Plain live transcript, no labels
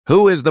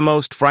Who is the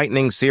most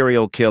frightening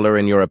serial killer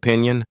in your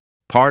opinion?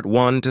 Part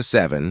 1 to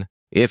 7.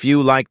 If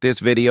you like this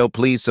video,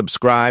 please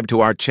subscribe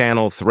to our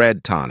channel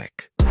Thread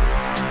Tonic.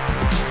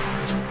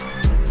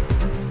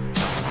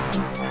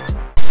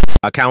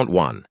 Account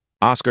 1.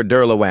 Oscar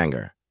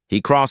Derlewanger.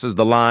 He crosses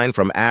the line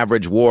from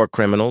average war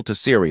criminal to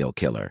serial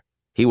killer.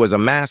 He was a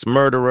mass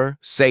murderer,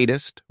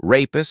 sadist,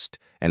 rapist,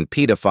 and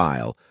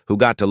pedophile who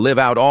got to live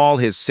out all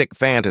his sick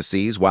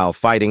fantasies while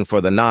fighting for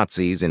the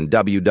Nazis in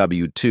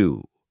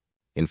WW2.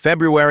 In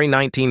February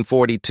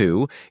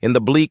 1942, in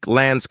the bleak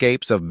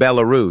landscapes of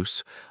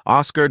Belarus,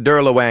 Oscar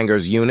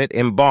Derlewanger's unit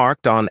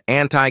embarked on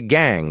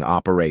anti-gang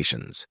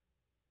operations.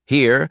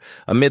 Here,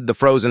 amid the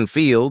frozen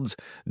fields,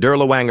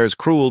 Derlewanger's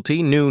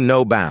cruelty knew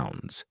no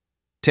bounds.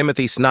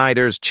 Timothy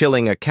Snyder's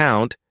chilling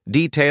account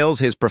details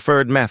his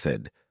preferred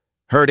method: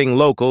 herding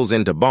locals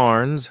into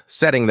barns,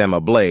 setting them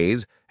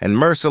ablaze, and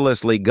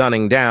mercilessly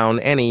gunning down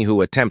any who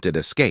attempted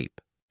escape.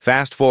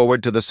 Fast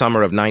forward to the summer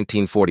of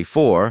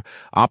 1944,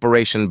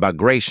 Operation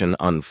Bagration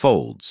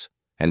unfolds,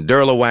 and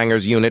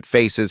Derlewanger's unit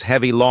faces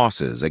heavy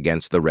losses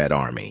against the Red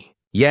Army.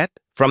 Yet,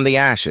 from the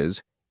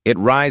ashes, it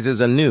rises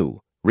anew,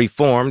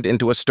 reformed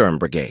into a Sturm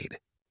Brigade.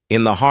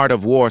 In the heart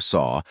of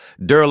Warsaw,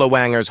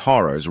 Derlewanger's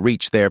horrors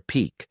reach their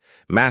peak: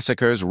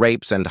 massacres,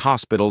 rapes, and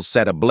hospitals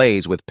set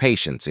ablaze with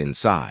patients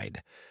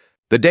inside.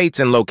 The dates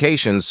and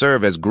locations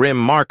serve as grim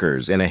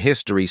markers in a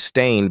history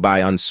stained by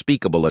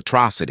unspeakable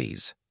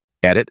atrocities.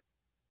 Edit.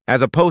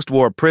 As a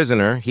post-war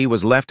prisoner, he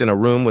was left in a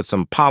room with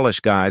some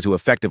polished guys who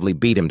effectively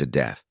beat him to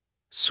death.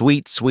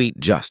 Sweet, sweet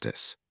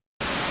justice.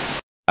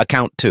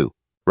 Account 2.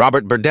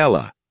 Robert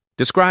Berdella.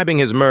 Describing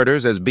his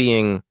murders as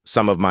being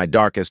some of my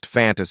darkest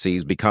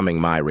fantasies becoming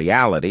my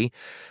reality,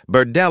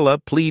 Berdella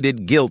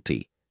pleaded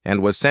guilty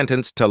and was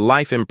sentenced to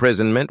life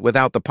imprisonment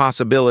without the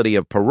possibility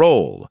of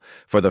parole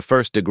for the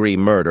first-degree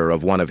murder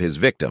of one of his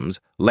victims,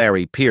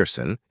 Larry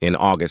Pearson, in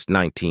August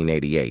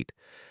 1988.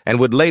 And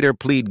would later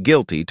plead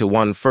guilty to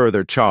one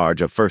further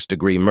charge of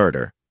first-degree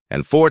murder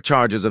and 4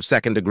 charges of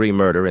second-degree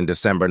murder in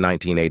December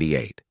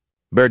 1988.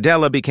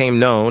 Berdella became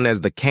known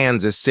as the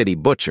Kansas City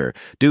Butcher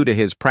due to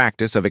his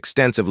practice of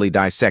extensively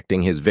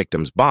dissecting his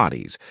victims'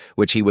 bodies,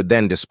 which he would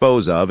then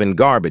dispose of in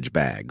garbage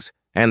bags,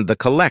 and the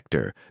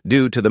Collector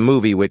due to the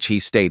movie which he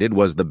stated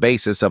was the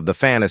basis of the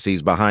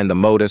fantasies behind the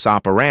modus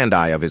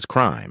operandi of his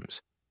crimes.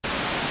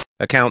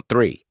 Account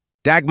 3.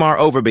 Dagmar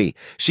Overby.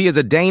 She is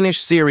a Danish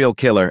serial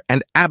killer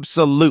and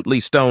absolutely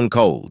stone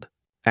cold.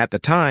 At the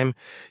time,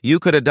 you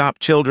could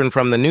adopt children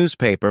from the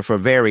newspaper for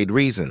varied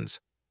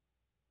reasons.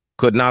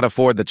 Could not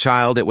afford the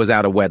child, it was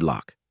out of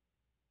wedlock.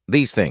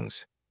 These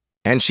things.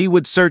 And she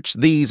would search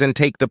these and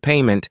take the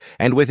payment,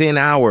 and within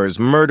hours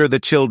murder the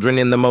children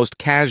in the most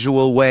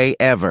casual way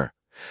ever.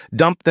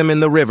 Dump them in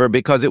the river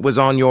because it was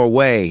on your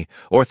way,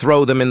 or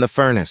throw them in the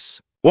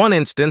furnace. One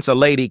instance, a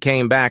lady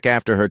came back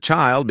after her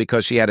child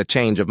because she had a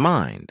change of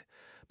mind.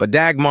 But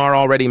Dagmar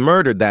already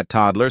murdered that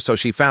toddler, so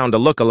she found a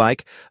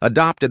look-alike,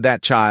 adopted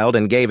that child,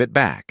 and gave it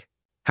back.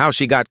 How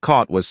she got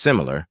caught was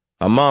similar.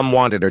 A mom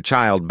wanted her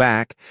child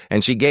back,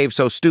 and she gave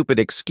so stupid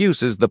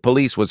excuses the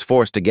police was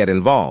forced to get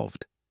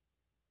involved.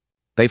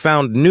 They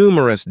found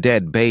numerous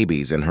dead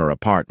babies in her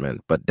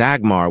apartment, but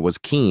Dagmar was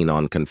keen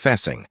on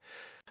confessing.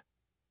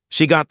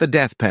 She got the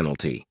death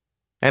penalty,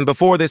 and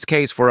before this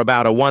case for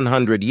about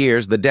 100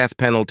 years, the death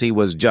penalty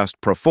was just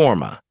pro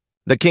forma.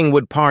 The king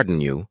would pardon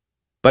you,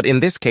 but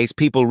in this case,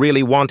 people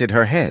really wanted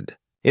her head.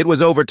 It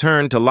was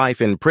overturned to life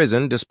in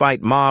prison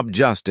despite mob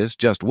justice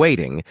just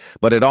waiting,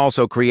 but it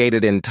also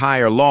created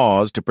entire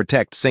laws to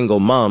protect single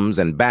mums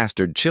and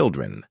bastard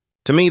children.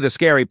 To me, the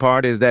scary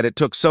part is that it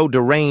took so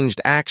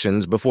deranged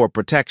actions before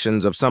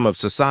protections of some of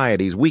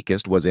society's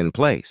weakest was in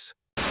place.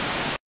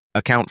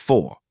 Account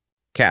 4.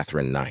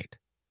 Catherine Knight.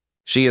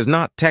 She is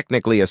not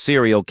technically a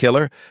serial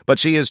killer, but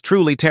she is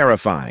truly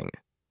terrifying.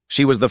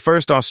 She was the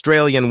first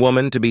Australian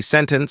woman to be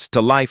sentenced to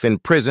life in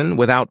prison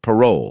without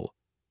parole.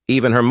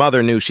 Even her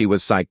mother knew she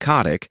was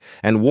psychotic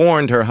and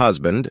warned her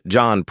husband,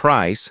 John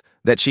Price,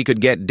 that she could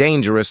get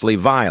dangerously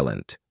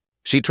violent.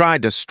 She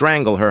tried to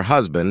strangle her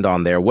husband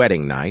on their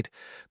wedding night,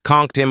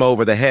 conked him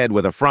over the head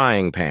with a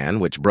frying pan,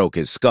 which broke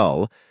his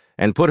skull,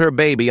 and put her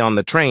baby on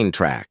the train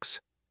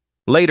tracks.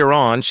 Later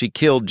on, she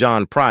killed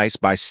John Price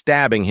by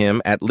stabbing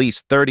him at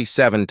least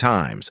 37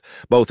 times,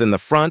 both in the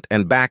front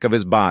and back of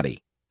his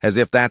body. As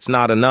if that's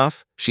not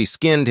enough, she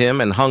skinned him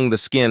and hung the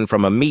skin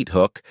from a meat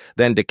hook,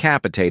 then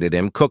decapitated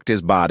him, cooked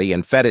his body,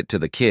 and fed it to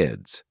the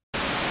kids.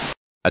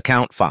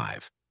 Account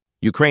 5.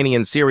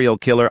 Ukrainian serial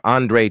killer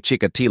Andrei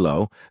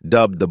Chikatilo,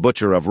 dubbed the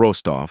Butcher of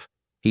Rostov.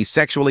 He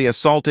sexually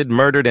assaulted,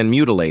 murdered, and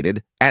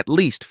mutilated at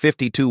least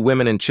 52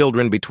 women and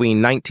children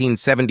between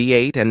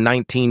 1978 and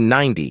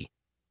 1990.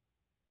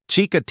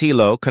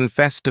 Chikatilo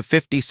confessed to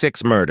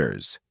 56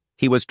 murders.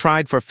 He was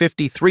tried for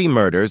 53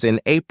 murders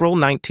in April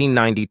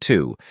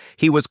 1992.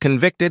 He was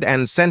convicted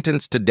and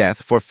sentenced to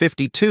death for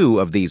 52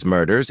 of these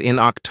murders in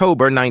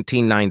October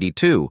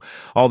 1992,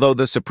 although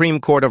the Supreme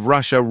Court of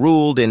Russia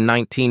ruled in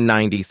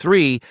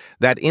 1993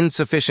 that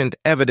insufficient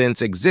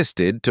evidence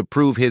existed to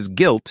prove his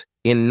guilt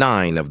in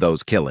 9 of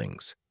those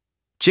killings.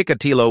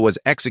 Chikatilo was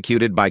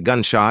executed by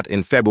gunshot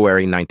in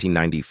February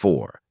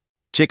 1994.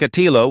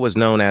 Chikatilo was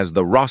known as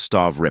the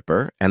Rostov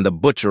Ripper and the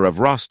Butcher of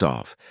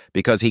Rostov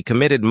because he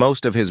committed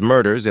most of his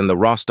murders in the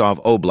Rostov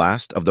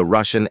Oblast of the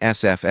Russian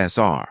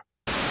SFSR.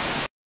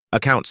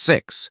 Account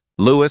 6.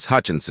 Louis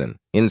Hutchinson,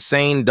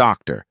 insane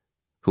doctor,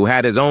 who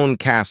had his own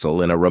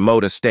castle in a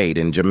remote estate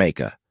in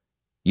Jamaica.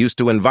 Used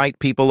to invite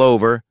people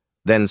over,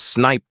 then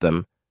snipe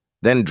them,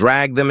 then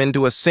drag them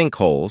into a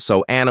sinkhole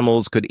so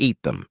animals could eat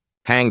them.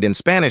 Hanged in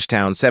Spanish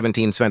Town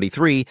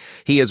 1773,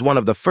 he is one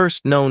of the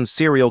first known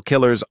serial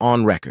killers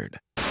on record.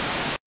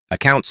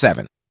 Account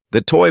 7.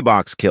 The Toy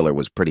Box Killer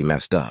was pretty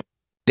messed up.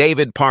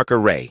 David Parker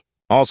Ray,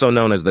 also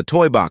known as the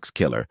Toy Box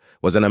Killer,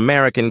 was an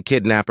American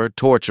kidnapper,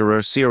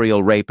 torturer,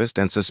 serial rapist,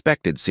 and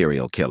suspected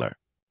serial killer.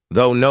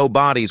 Though no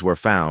bodies were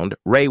found,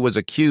 Ray was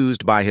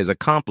accused by his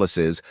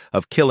accomplices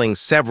of killing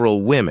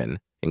several women,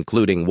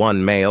 including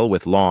one male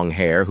with long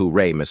hair who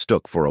Ray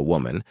mistook for a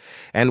woman,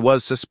 and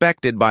was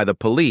suspected by the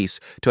police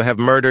to have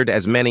murdered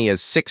as many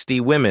as 60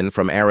 women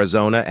from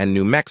Arizona and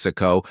New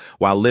Mexico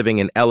while living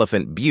in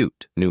Elephant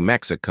Butte, New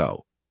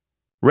Mexico.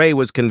 Ray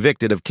was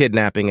convicted of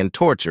kidnapping and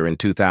torture in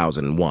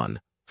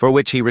 2001, for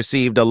which he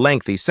received a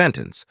lengthy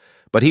sentence,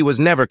 but he was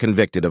never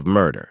convicted of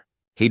murder.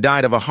 He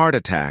died of a heart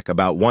attack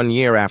about 1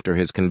 year after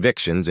his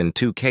convictions in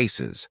 2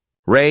 cases.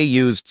 Ray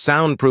used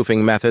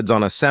soundproofing methods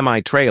on a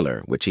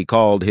semi-trailer, which he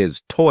called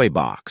his toy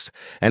box,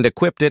 and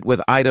equipped it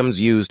with items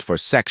used for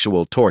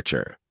sexual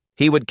torture.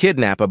 He would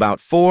kidnap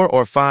about 4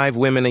 or 5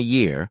 women a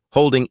year,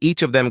 holding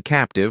each of them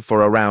captive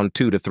for around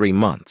 2 to 3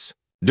 months.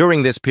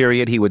 During this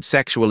period, he would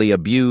sexually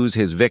abuse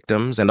his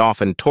victims and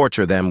often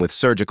torture them with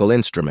surgical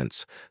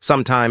instruments,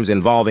 sometimes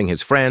involving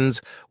his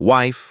friends,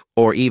 wife,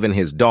 or even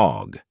his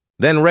dog.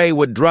 Then Ray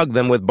would drug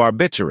them with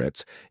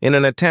barbiturates in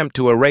an attempt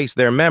to erase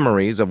their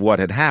memories of what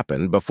had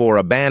happened before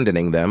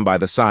abandoning them by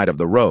the side of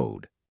the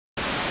road.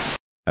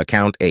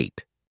 Account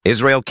 8.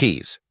 Israel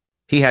Keys.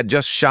 He had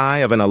just shy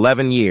of an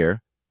 11-year,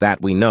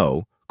 that we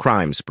know,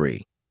 crime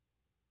spree.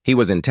 He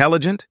was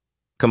intelligent,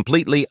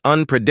 completely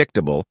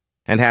unpredictable,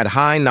 and had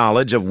high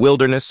knowledge of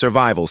wilderness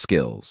survival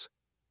skills.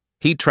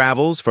 He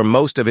travels for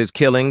most of his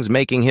killings,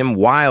 making him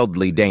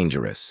wildly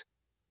dangerous.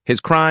 His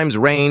crimes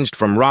ranged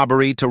from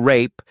robbery to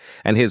rape,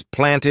 and his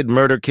planted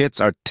murder kits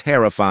are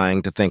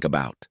terrifying to think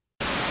about.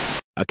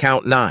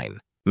 Account 9.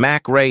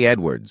 Mac Ray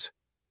Edwards.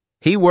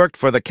 He worked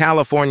for the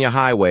California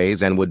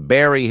highways and would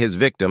bury his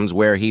victims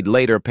where he'd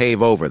later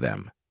pave over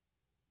them.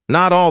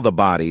 Not all the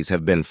bodies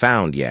have been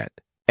found yet.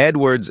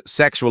 Edwards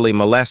sexually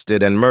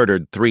molested and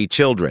murdered 3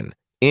 children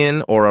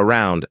in or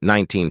around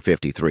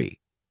 1953.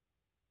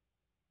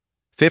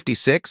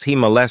 56, he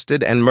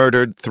molested and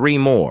murdered 3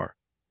 more.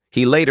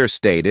 He later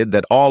stated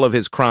that all of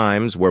his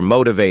crimes were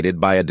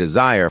motivated by a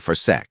desire for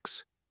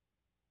sex.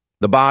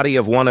 The body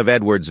of one of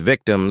Edwards'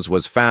 victims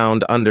was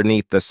found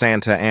underneath the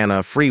Santa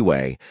Ana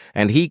Freeway,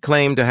 and he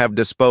claimed to have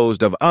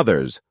disposed of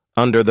others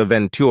under the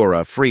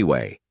Ventura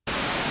Freeway.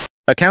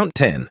 Account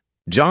 10.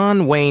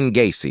 John Wayne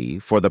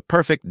Gacy for the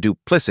perfect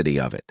duplicity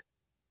of it.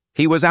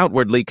 He was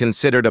outwardly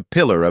considered a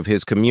pillar of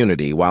his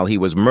community while he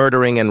was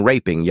murdering and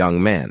raping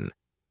young men.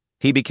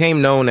 He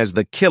became known as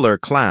the Killer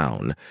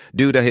Clown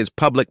due to his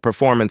public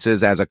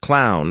performances as a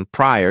clown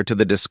prior to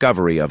the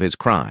discovery of his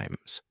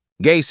crimes.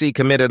 Gacy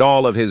committed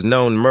all of his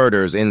known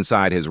murders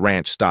inside his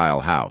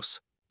ranch-style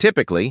house.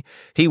 Typically,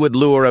 he would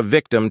lure a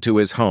victim to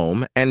his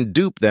home and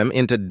dupe them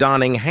into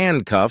donning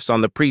handcuffs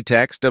on the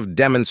pretext of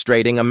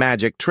demonstrating a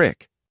magic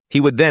trick.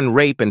 He would then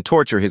rape and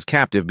torture his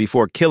captive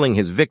before killing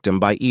his victim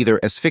by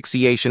either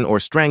asphyxiation or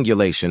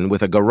strangulation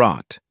with a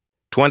garrote.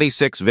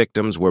 26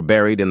 victims were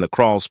buried in the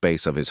crawl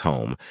space of his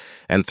home,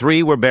 and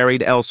 3 were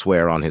buried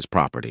elsewhere on his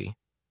property.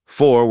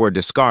 4 were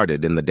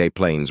discarded in the Des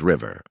Plaines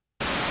River.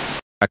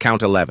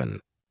 Account 11.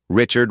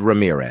 Richard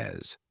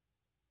Ramirez.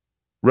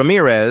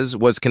 Ramirez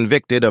was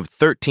convicted of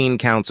 13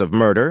 counts of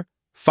murder,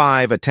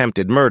 5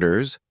 attempted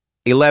murders,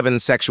 11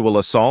 sexual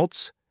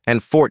assaults,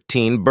 and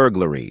 14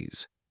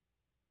 burglaries.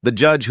 The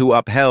judge who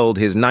upheld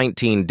his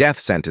 19 death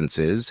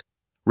sentences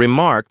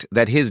remarked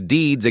that his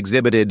deeds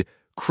exhibited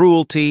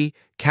cruelty,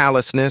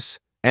 callousness,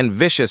 and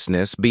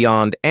viciousness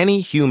beyond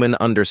any human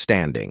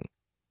understanding.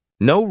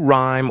 No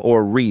rhyme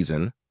or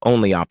reason,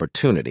 only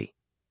opportunity.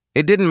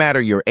 It didn't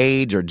matter your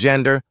age or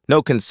gender,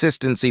 no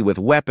consistency with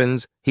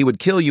weapons. He would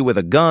kill you with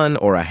a gun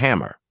or a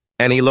hammer.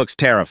 And he looks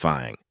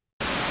terrifying.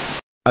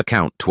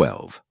 Account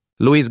 12.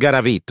 Luis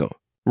Garavito.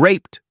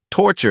 Raped,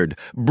 tortured,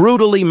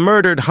 brutally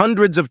murdered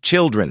hundreds of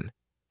children.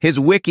 His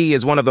wiki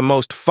is one of the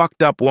most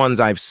fucked up ones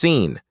I've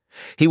seen.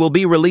 He will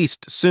be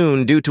released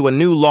soon due to a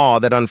new law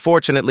that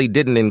unfortunately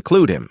didn't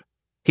include him.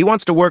 He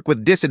wants to work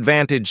with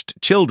disadvantaged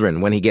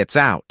children when he gets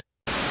out.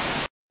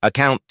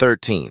 Account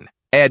 13.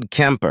 Ed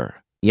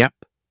Kemper. Yep.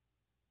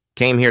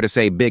 Came here to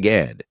say Big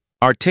Ed.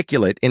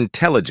 Articulate,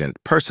 intelligent,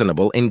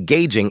 personable,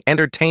 engaging,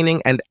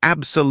 entertaining, and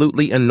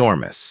absolutely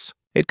enormous.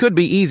 It could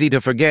be easy to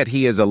forget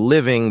he is a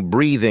living,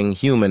 breathing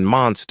human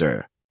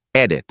monster.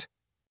 Edit.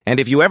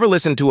 And if you ever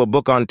listen to a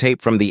book on tape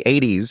from the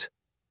 80s,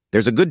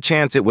 there's a good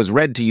chance it was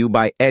read to you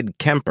by Ed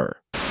Kemper.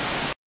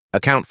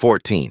 Account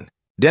 14.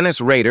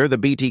 Dennis Rader, the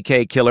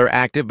BTK killer,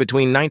 active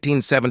between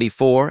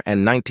 1974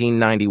 and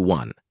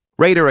 1991.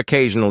 Rader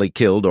occasionally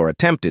killed or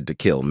attempted to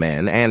kill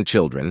men and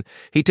children.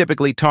 He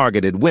typically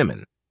targeted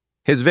women.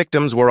 His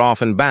victims were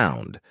often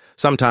bound,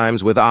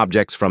 sometimes with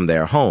objects from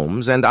their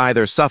homes, and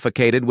either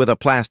suffocated with a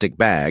plastic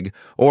bag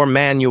or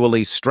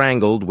manually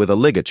strangled with a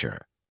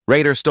ligature.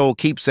 Rader stole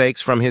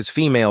keepsakes from his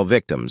female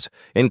victims,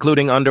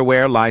 including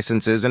underwear,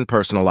 licenses, and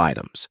personal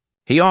items.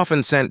 He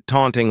often sent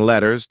taunting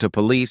letters to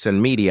police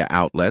and media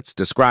outlets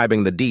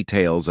describing the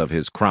details of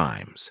his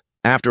crimes.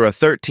 After a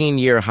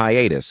 13-year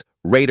hiatus,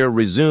 Rader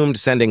resumed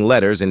sending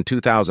letters in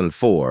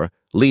 2004,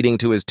 leading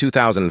to his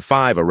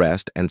 2005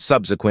 arrest and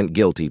subsequent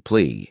guilty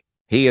plea.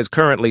 He is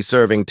currently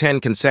serving 10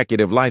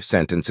 consecutive life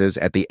sentences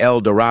at the El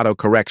Dorado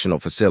Correctional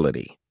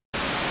Facility.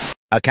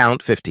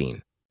 Account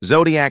 15.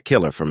 Zodiac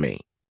Killer for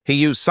me. He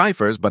used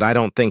ciphers, but I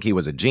don't think he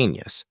was a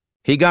genius.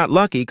 He got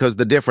lucky because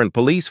the different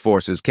police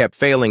forces kept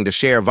failing to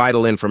share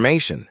vital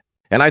information.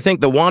 And I think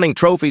the wanting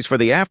trophies for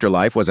the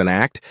afterlife was an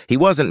act. He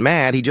wasn't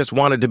mad, he just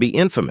wanted to be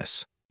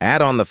infamous.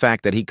 Add on the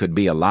fact that he could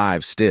be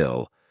alive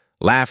still,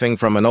 laughing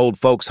from an old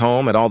folks'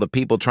 home at all the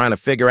people trying to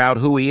figure out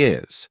who he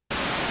is.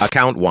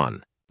 Account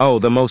 1. Oh,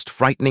 the most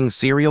frightening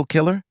serial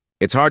killer?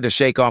 It's hard to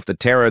shake off the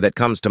terror that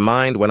comes to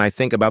mind when I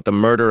think about the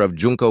murder of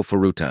Junko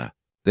Furuta.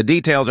 The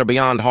details are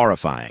beyond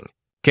horrifying.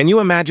 Can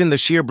you imagine the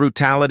sheer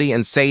brutality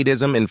and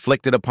sadism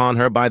inflicted upon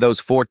her by those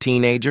 4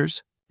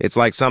 teenagers? It's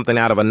like something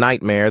out of a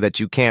nightmare that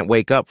you can't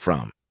wake up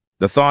from.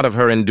 The thought of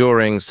her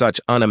enduring such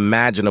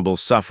unimaginable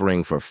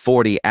suffering for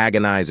 40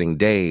 agonizing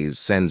days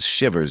sends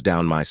shivers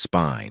down my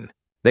spine.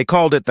 They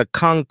called it the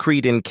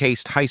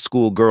concrete-encased high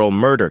school girl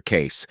murder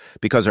case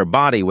because her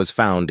body was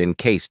found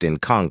encased in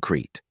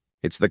concrete.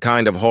 It's the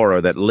kind of horror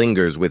that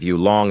lingers with you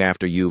long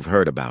after you've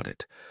heard about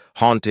it,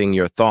 haunting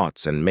your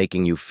thoughts and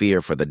making you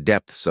fear for the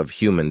depths of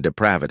human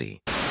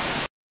depravity.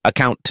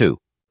 Account 2.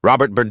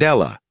 Robert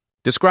Berdella.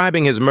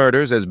 Describing his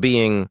murders as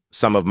being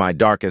some of my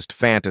darkest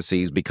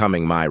fantasies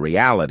becoming my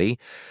reality,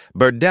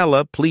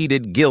 Berdella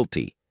pleaded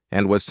guilty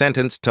and was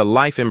sentenced to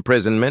life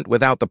imprisonment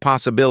without the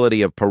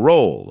possibility of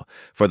parole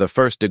for the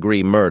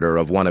first-degree murder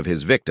of one of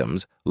his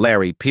victims,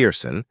 Larry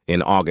Pearson,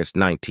 in August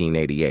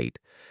 1988,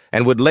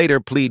 and would later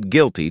plead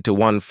guilty to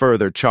one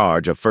further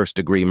charge of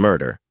first-degree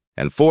murder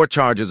and 4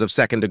 charges of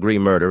second-degree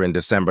murder in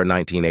December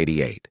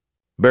 1988.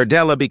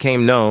 Berdella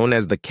became known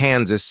as the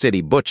Kansas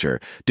City Butcher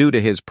due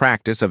to his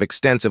practice of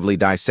extensively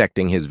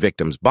dissecting his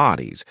victims'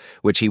 bodies,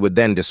 which he would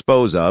then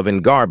dispose of in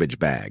garbage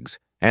bags,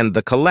 and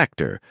the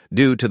Collector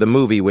due to the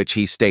movie which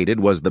he stated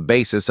was the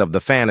basis of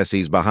the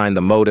fantasies behind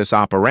the modus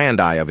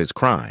operandi of his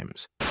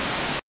crimes.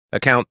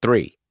 Account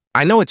 3.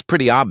 I know it's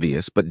pretty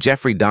obvious, but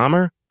Jeffrey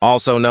Dahmer,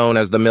 also known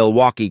as the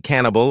Milwaukee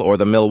Cannibal or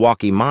the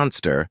Milwaukee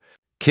Monster,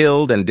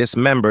 killed and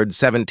dismembered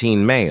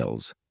 17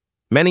 males.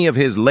 Many of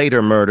his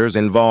later murders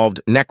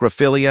involved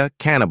necrophilia,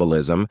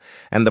 cannibalism,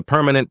 and the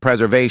permanent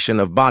preservation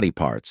of body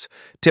parts,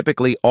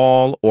 typically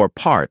all or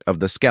part of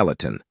the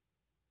skeleton.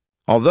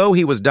 Although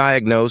he was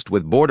diagnosed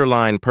with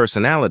borderline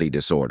personality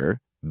disorder,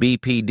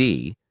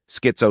 BPD,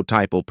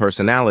 schizotypal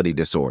personality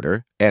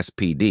disorder,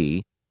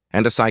 SPD,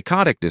 and a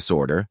psychotic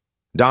disorder,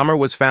 Dahmer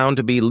was found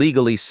to be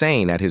legally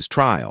sane at his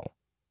trial.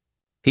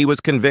 He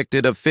was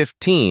convicted of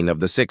 15 of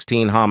the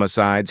 16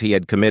 homicides he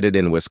had committed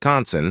in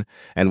Wisconsin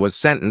and was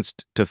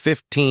sentenced to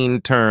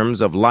 15 terms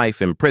of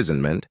life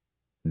imprisonment.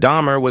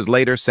 Dahmer was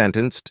later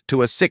sentenced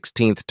to a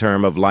 16th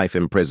term of life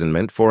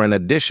imprisonment for an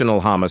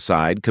additional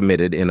homicide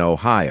committed in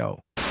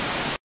Ohio.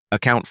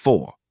 Account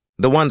 4.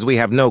 The ones we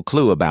have no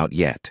clue about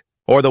yet,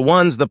 or the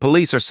ones the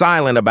police are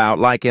silent about,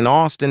 like in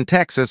Austin,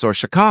 Texas, or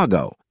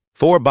Chicago.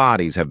 4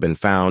 bodies have been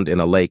found in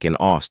a lake in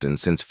Austin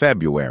since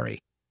February,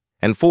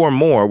 and 4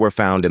 more were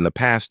found in the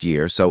past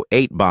year, so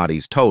 8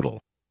 bodies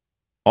total.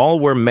 All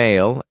were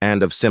male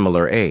and of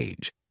similar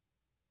age.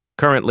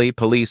 Currently,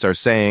 police are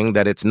saying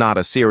that it's not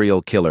a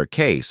serial killer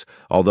case,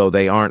 although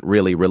they aren't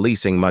really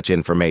releasing much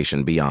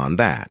information beyond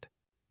that.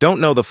 Don't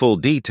know the full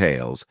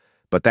details,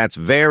 but that's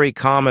very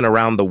common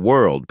around the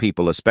world,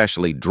 people,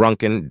 especially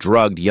drunken,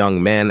 drugged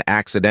young men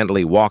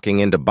accidentally walking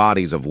into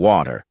bodies of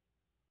water.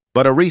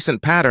 But a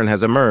recent pattern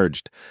has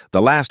emerged.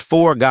 The last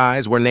 4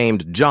 guys were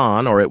named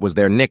John, or it was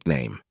their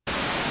nickname.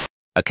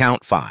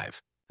 Account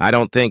 5. I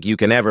don't think you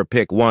can ever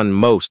pick one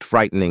most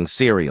frightening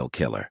serial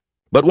killer.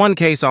 But one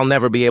case I'll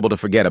never be able to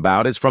forget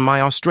about is from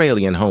my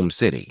Australian home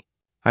city.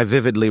 I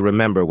vividly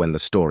remember when the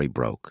story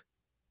broke.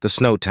 The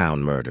Snowtown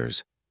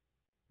murders.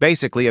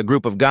 Basically, a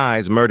group of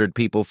guys murdered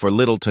people for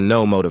little to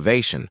no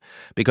motivation,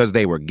 because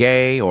they were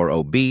gay or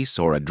obese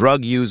or a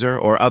drug user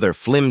or other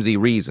flimsy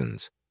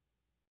reasons.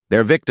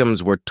 Their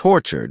victims were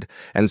tortured,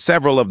 and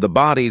several of the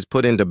bodies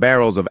put into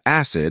barrels of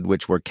acid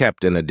which were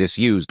kept in a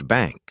disused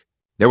bank.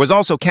 There was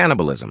also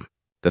cannibalism.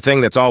 The thing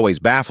that's always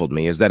baffled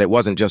me is that it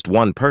wasn't just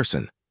one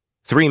person.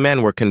 3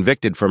 men were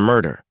convicted for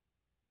murder.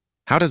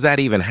 How does that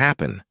even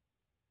happen?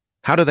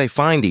 How do they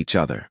find each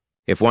other?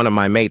 If one of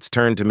my mates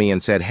turned to me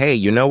and said, "Hey,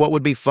 you know what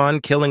would be fun,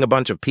 killing a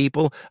bunch of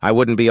people?" I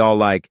wouldn't be all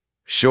like,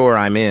 "Sure,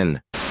 I'm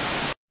in."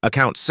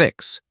 Account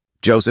 6.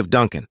 Joseph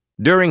Duncan.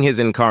 During his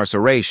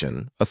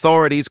incarceration,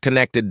 authorities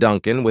connected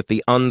Duncan with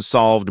the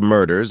unsolved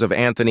murders of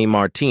Anthony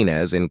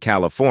Martinez in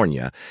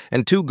California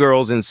and two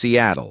girls in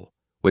Seattle,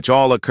 which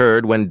all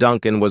occurred when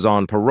Duncan was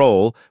on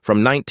parole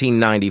from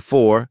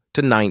 1994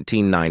 to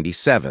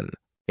 1997.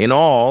 In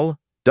all,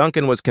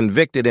 Duncan was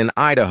convicted in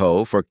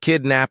Idaho for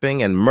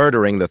kidnapping and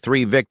murdering the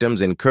three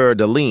victims in Coeur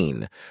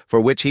d'Alene, for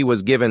which he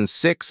was given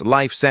 6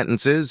 life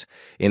sentences,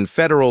 in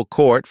federal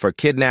court for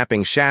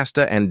kidnapping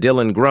Shasta and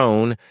Dylan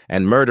Groen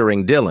and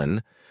murdering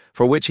Dylan,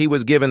 for which he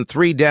was given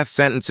 3 death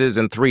sentences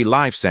and 3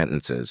 life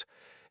sentences,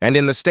 and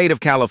in the state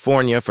of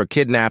California for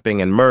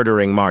kidnapping and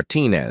murdering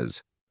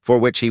Martinez, for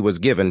which he was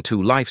given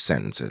 2 life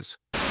sentences.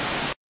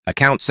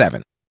 Account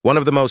 7. One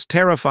of the most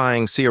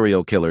terrifying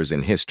serial killers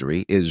in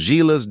history is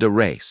Gilles de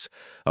Rais,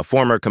 a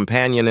former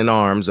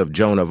companion-in-arms of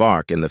Joan of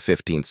Arc in the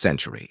 15th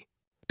century.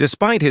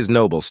 Despite his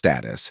noble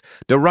status,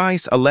 de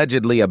Rais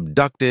allegedly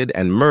abducted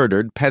and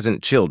murdered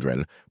peasant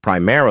children,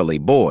 primarily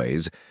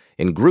boys,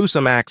 in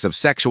gruesome acts of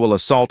sexual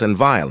assault and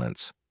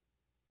violence.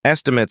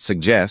 Estimates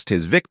suggest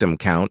his victim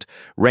count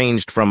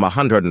ranged from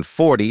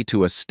 140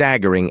 to a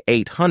staggering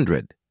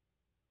 800.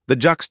 The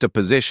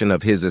juxtaposition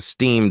of his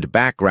esteemed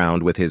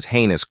background with his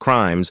heinous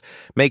crimes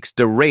makes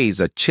de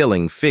Rais a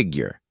chilling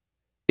figure,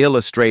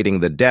 illustrating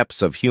the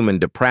depths of human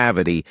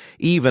depravity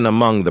even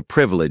among the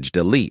privileged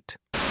elite.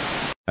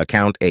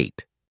 Account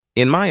 8.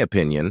 In my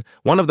opinion,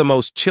 one of the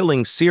most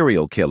chilling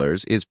serial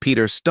killers is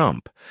Peter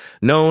Stump,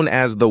 known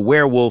as the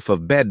Werewolf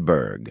of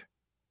Bedburg.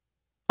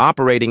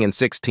 Operating in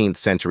 16th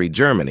century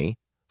Germany,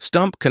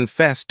 Stump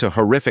confessed to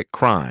horrific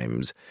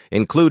crimes,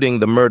 including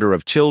the murder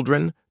of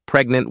children,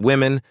 pregnant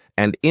women,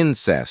 and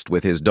incest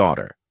with his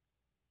daughter.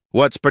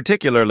 What's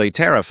particularly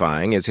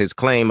terrifying is his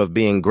claim of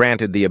being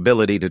granted the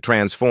ability to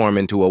transform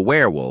into a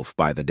werewolf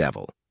by the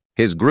devil.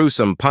 His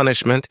gruesome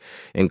punishment,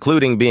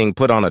 including being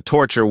put on a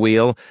torture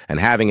wheel and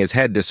having his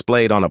head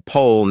displayed on a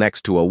pole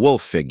next to a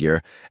wolf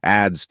figure,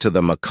 adds to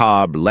the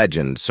macabre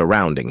legend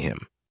surrounding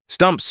him.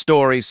 Stump's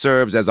story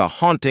serves as a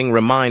haunting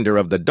reminder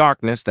of the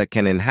darkness that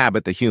can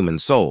inhabit the human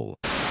soul.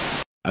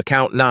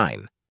 Account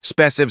 9.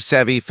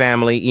 Spesiv-Sevy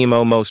family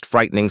emo most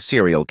frightening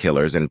serial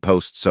killers in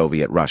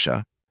post-Soviet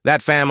Russia.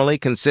 That family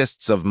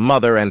consists of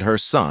mother and her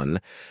son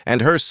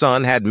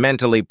had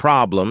mentally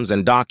problems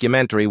and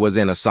documentary was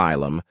in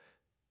asylum.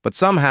 But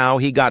somehow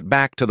he got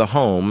back to the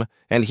home,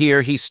 and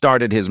here he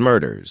started his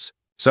murders.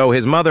 So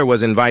his mother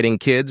was inviting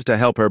kids to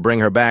help her bring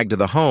her bag to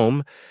the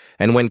home,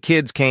 and when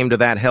kids came to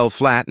that hell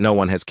flat, no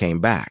one has came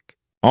back.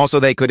 Also,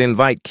 they could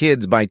invite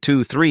kids by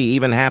 2, 3,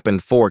 even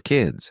happened 4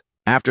 kids.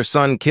 After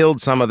son killed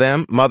some of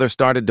them, mother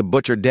started to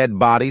butcher dead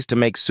bodies to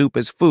make soup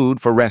as food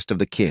for rest of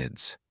the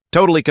kids.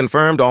 Totally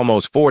confirmed,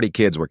 almost 40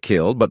 kids were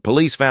killed, but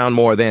police found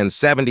more than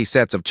 70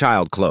 sets of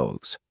child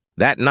clothes.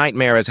 That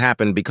nightmare has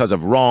happened because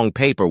of wrong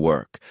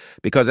paperwork,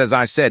 because, as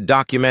I said,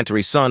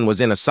 documentary son was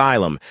in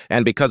asylum,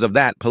 and because of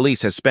that,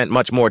 police has spent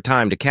much more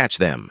time to catch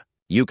them.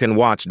 You can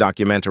watch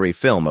documentary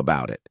film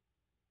about it.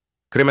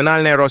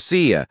 Kryminalne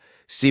Rossia,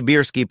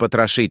 Sibirski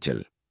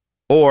Potrashитель,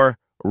 or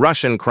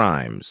Russian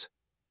Crimes,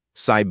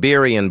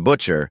 Siberian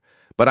Butcher,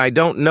 but I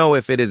don't know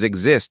if it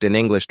exists in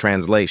English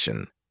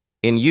translation.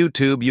 In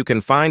YouTube, you can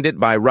find it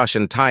by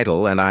Russian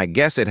title, and I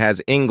guess it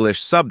has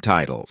English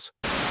subtitles.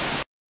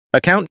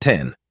 Account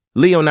 10.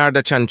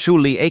 Leonarda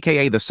Cianciulli,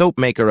 a.k.a. the soap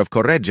maker of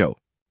Correggio.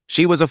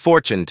 She was a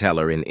fortune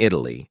teller in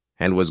Italy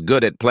and was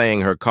good at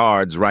playing her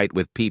cards right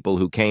with people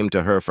who came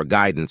to her for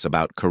guidance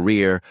about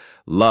career,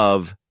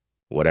 love,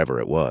 whatever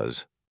it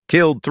was.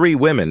 Killed 3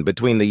 women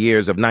between the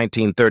years of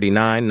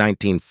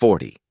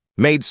 1939-1940.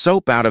 Made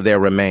soap out of their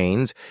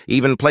remains,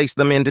 even placed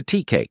them into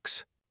tea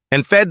cakes,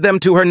 and fed them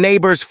to her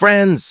neighbors'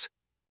 friends.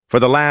 For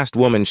the last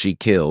woman she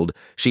killed,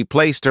 she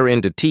placed her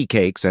into tea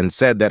cakes and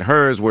said that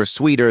hers were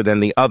sweeter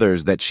than the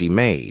others that she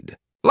made.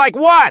 Like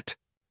what?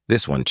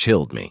 This one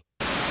chilled me.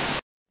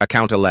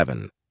 Account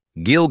 11.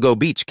 Gilgo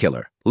Beach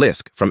Killer,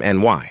 Lisk from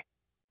NY.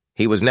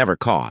 He was never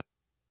caught.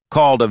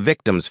 Called a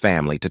victim's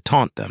family to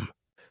taunt them.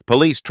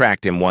 Police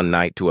tracked him one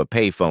night to a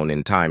payphone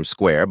in Times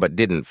Square but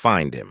didn't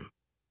find him.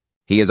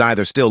 He is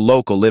either still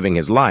local living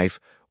his life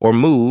or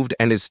moved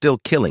and is still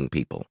killing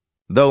people.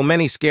 Though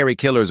many scary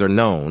killers are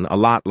known, a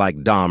lot like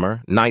Dahmer,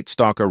 Night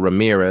Stalker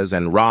Ramirez,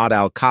 and Rod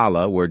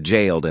Alcala were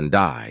jailed and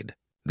died.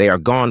 They are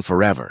gone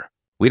forever.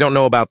 We don't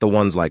know about the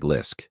ones like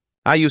Lisk.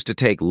 I used to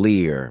take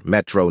Lear,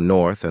 Metro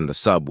North, and the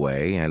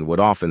subway, and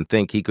would often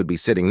think he could be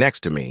sitting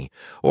next to me,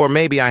 or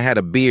maybe I had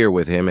a beer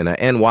with him in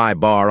a NY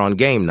bar on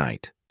game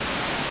night.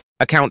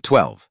 Account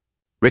 12.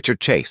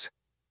 Richard Chase.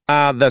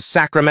 The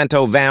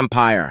Sacramento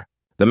Vampire.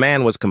 The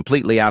man was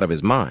completely out of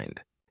his mind.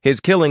 His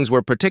killings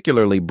were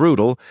particularly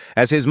brutal,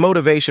 as his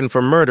motivation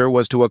for murder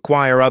was to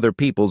acquire other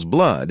people's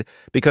blood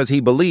because he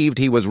believed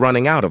he was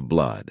running out of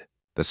blood.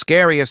 The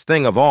scariest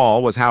thing of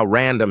all was how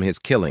random his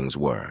killings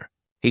were.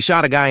 He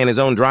shot a guy in his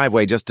own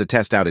driveway just to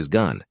test out his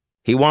gun.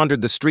 He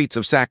wandered the streets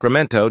of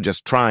Sacramento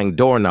just trying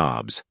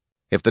doorknobs.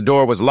 If the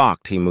door was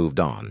locked, he moved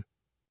on.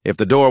 If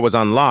the door was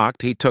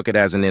unlocked, he took it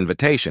as an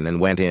invitation and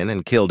went in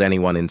and killed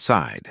anyone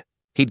inside.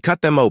 He'd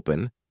cut them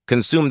open,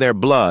 consume their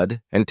blood,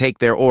 and take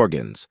their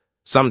organs,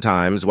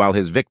 sometimes while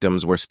his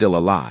victims were still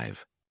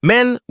alive.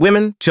 Men,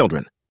 women,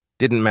 children.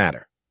 Didn't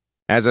matter.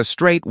 As a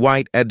straight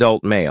white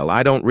adult male,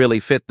 I don't really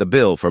fit the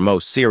bill for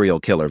most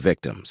serial killer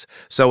victims,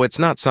 so it's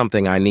not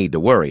something I need to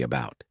worry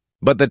about.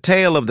 But the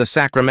tale of the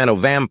Sacramento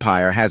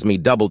vampire has me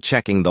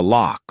double-checking the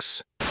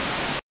locks.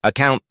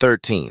 Account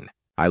 13.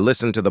 I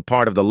listened to the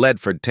part of the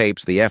Ledford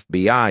tapes the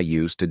FBI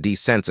used to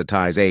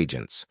desensitize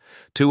agents.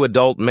 2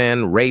 adult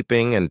men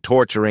raping and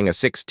torturing a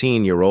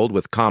 16-year-old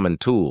with common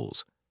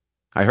tools.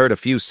 I heard a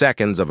few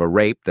seconds of a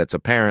rape that's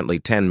apparently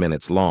 10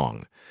 minutes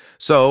long.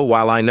 So,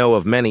 while I know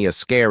of many a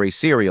scary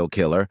serial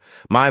killer,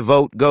 my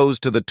vote goes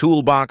to the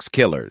Toolbox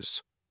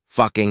Killers.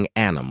 Fucking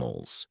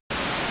animals.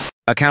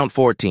 Account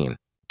 14.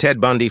 Ted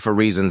Bundy for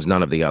reasons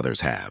none of the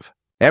others have.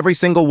 Every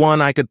single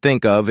one I could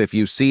think of, if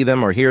you see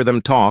them or hear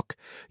them talk,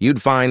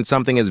 you'd find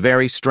something is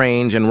very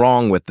strange and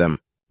wrong with them.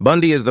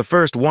 Bundy is the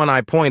first one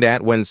I point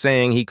at when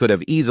saying he could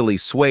have easily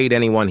swayed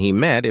anyone he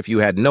met if you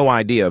had no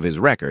idea of his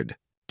record.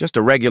 Just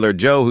a regular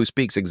Joe who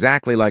speaks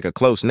exactly like a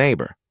close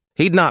neighbor.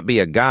 He'd not be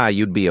a guy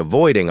you'd be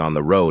avoiding on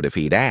the road if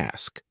he'd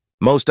ask.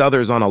 Most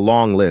others on a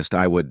long list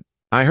I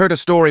heard a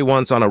story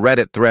once on a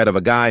Reddit thread of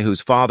a guy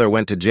whose father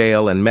went to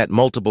jail and met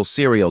multiple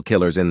serial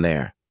killers in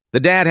there. The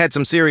dad had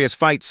some serious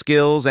fight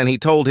skills, and he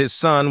told his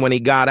son when he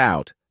got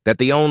out that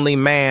the only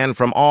man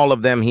from all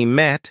of them he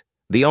met,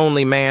 the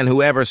only man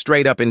who ever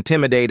straight up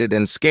intimidated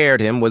and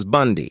scared him, was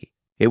Bundy.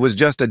 It was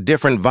just a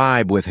different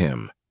vibe with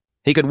him.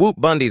 He could whoop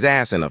Bundy's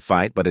ass in a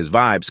fight, but his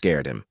vibe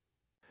scared him.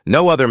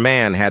 No other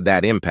man had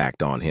that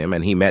impact on him,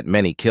 and he met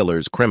many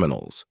killers,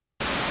 criminals.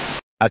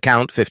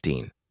 Account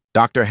 15.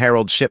 Dr.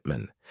 Harold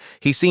Shipman.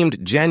 He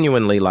seemed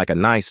genuinely like a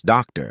nice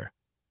doctor.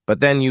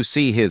 But then you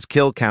see his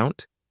kill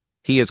count.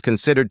 He is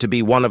considered to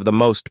be one of the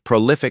most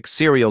prolific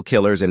serial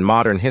killers in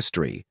modern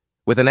history,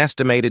 with an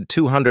estimated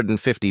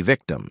 250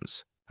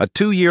 victims. A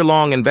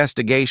 2-year-long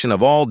investigation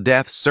of all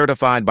deaths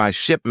certified by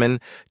Shipman,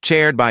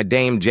 chaired by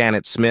Dame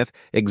Janet Smith,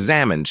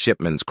 examined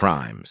Shipman's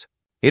crimes.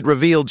 It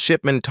revealed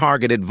Shipman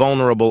targeted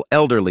vulnerable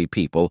elderly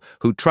people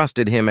who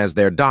trusted him as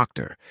their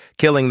doctor,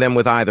 killing them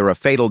with either a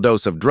fatal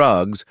dose of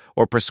drugs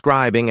or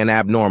prescribing an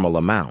abnormal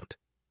amount.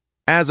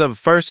 As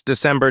of 1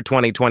 December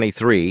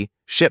 2023,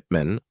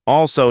 Shipman,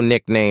 also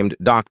nicknamed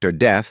Dr.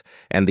 Death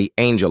and the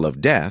Angel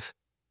of Death,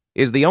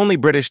 is the only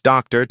British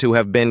doctor to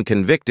have been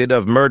convicted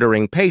of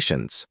murdering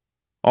patients,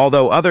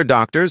 although other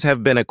doctors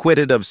have been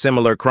acquitted of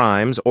similar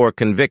crimes or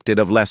convicted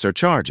of lesser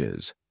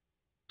charges.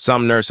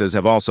 Some nurses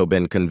have also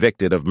been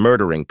convicted of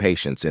murdering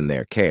patients in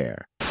their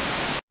care.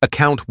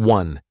 Account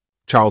 1.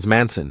 Charles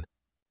Manson.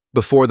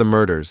 Before the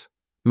murders,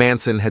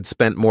 Manson had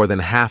spent more than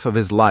half of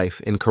his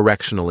life in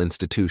correctional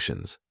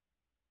institutions.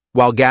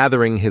 While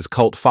gathering his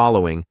cult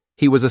following,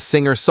 he was a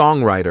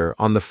singer-songwriter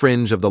on the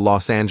fringe of the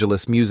Los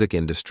Angeles music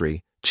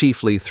industry,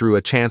 chiefly through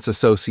a chance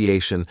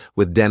association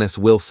with Dennis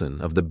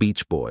Wilson of the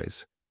Beach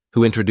Boys,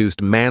 who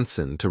introduced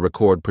Manson to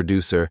record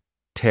producer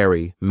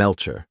Terry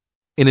Melcher.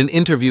 In an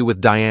interview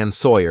with Diane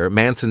Sawyer,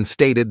 Manson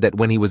stated that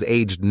when he was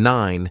aged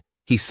 9,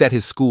 he set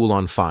his school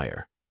on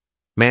fire.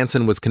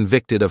 Manson was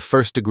convicted of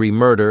first-degree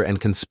murder and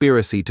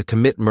conspiracy to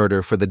commit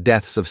murder for the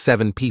deaths of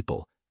 7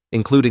 people,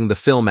 including the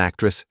film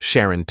actress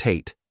Sharon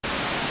Tate.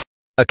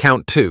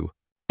 Account 2.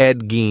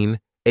 Ed Gein,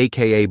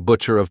 a.k.a.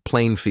 Butcher of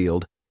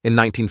Plainfield, in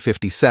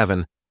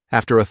 1957,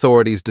 after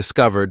authorities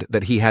discovered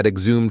that he had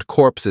exhumed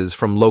corpses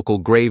from local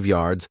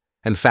graveyards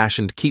and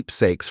fashioned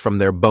keepsakes from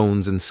their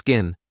bones and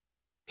skin.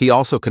 He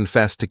also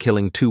confessed to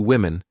killing 2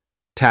 women,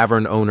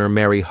 tavern owner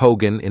Mary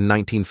Hogan in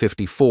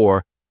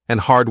 1954 and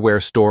hardware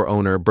store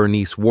owner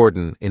Bernice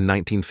Worden in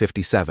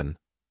 1957.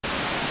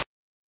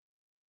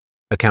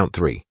 Account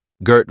 3.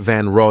 Gert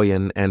van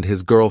Rooyen and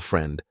his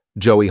girlfriend,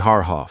 Joey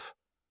Harhoff,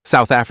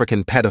 South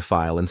African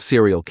pedophile and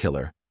serial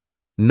killer.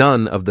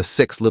 None of the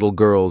 6 little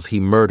girls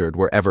he murdered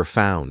were ever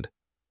found.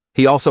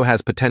 He also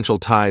has potential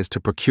ties to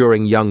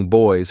procuring young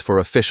boys for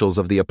officials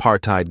of the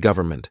apartheid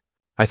government.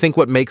 I think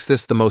what makes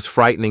this the most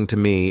frightening to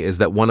me is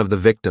that one of the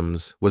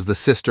victims was the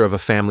sister of a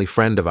family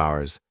friend of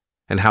ours,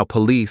 and how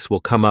police will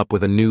come up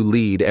with a new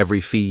lead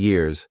every few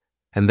years,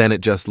 and then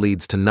it just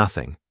leads to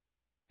nothing.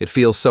 It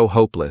feels so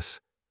hopeless,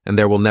 and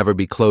there will never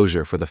be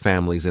closure for the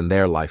families in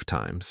their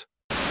lifetimes.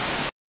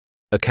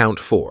 Account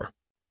 4.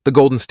 The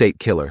Golden State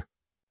Killer.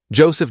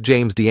 Joseph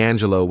James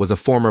D'Angelo was a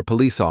former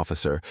police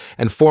officer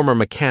and former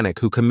mechanic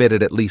who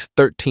committed at least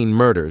 13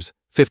 murders,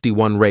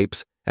 51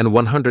 rapes, and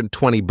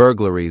 120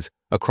 burglaries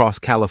across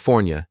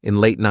California in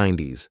late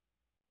 90s.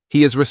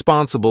 He is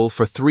responsible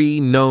for 3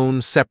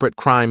 known separate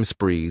crime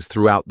sprees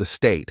throughout the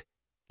state,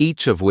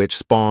 each of which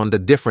spawned a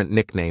different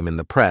nickname in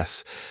the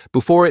press,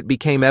 before it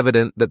became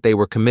evident that they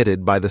were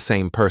committed by the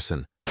same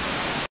person.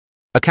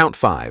 Account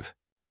 5.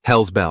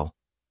 Hell's Bell.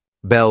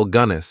 Belle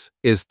Gunness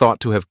is thought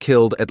to have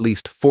killed at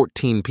least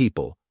 14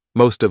 people,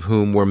 most of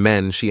whom were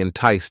men she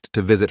enticed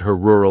to visit her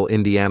rural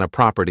Indiana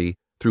property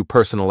through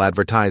personal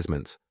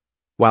advertisements,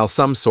 while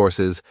some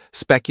sources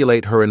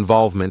speculate her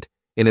involvement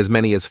in as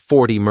many as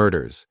 40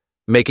 murders,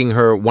 making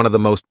her one of the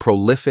most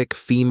prolific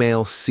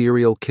female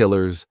serial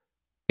killers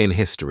in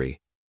history.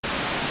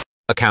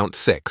 Account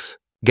 6.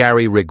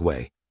 Gary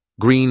Ridgway.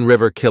 Green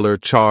River killer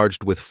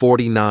charged with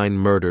 49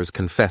 murders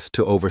confessed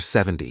to over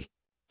 70.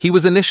 He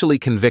was initially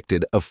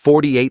convicted of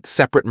 48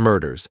 separate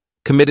murders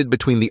committed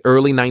between the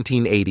early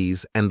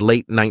 1980s and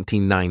late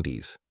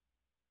 1990s.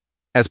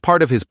 As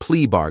part of his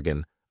plea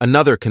bargain,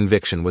 another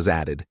conviction was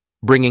added,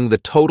 bringing the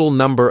total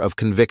number of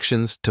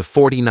convictions to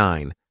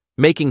 49,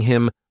 making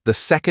him the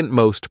second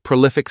most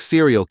prolific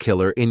serial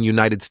killer in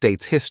United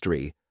States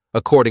history,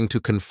 according to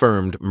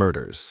confirmed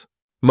murders.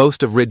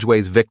 Most of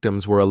Ridgway's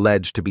victims were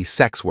alleged to be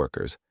sex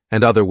workers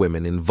and other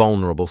women in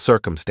vulnerable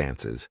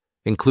circumstances,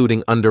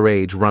 including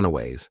underage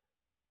runaways.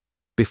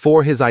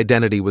 Before his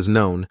identity was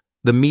known,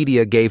 the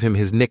media gave him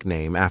his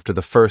nickname after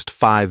the first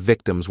 5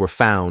 victims were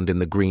found in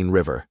the Green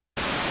River.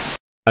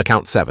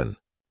 Account 7.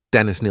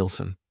 Dennis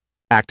Nielsen.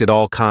 Acted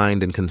all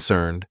kind and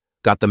concerned,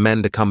 got the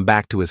men to come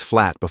back to his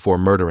flat before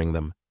murdering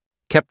them,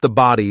 kept the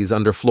bodies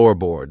under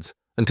floorboards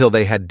until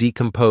they had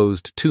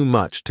decomposed too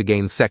much to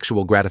gain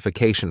sexual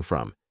gratification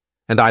from,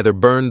 and either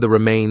burned the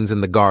remains in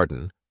the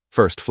garden,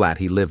 first flat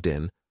he lived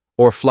in,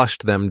 or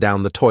flushed them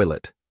down the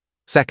toilet,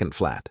 second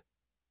flat.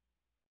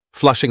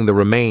 Flushing the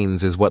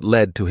remains is what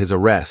led to his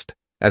arrest,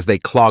 as they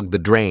clogged the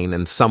drain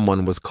and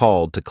someone was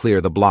called to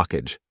clear the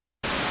blockage.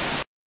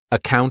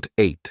 Account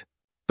 8.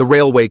 The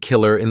railway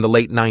killer in the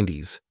late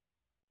 90s.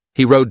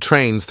 He rode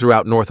trains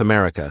throughout North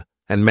America,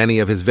 and many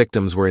of his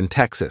victims were in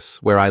Texas,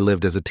 where I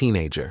lived as a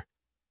teenager.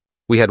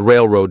 We had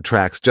railroad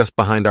tracks just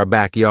behind our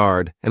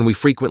backyard, and we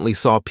frequently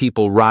saw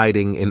people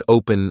riding in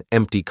open,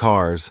 empty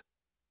cars.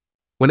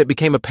 When it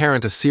became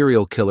apparent a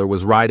serial killer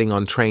was riding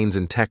on trains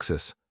in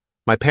Texas,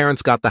 my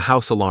parents got the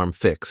house alarm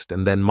fixed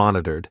and then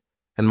monitored,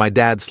 and my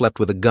dad slept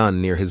with a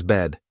gun near his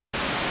bed.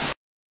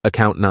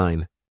 Account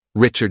 9.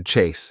 Richard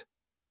Chase.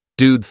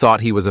 Dude thought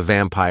he was a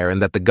vampire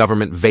and that the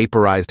government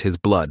vaporized his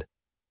blood.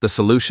 The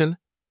solution?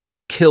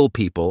 Kill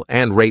people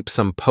and rape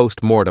some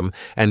post-mortem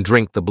and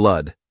drink the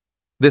blood.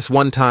 This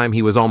one time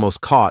he was almost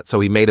caught, so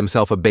he made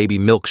himself a baby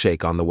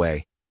milkshake on the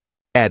way.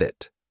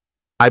 Edit.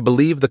 I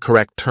believe the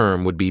correct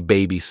term would be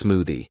baby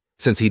smoothie,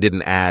 since he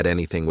didn't add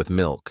anything with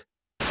milk.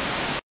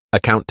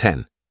 Account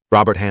 10.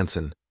 Robert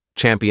Hansen,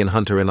 champion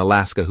hunter in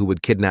Alaska who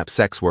would kidnap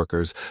sex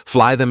workers,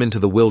 fly them into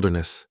the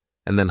wilderness,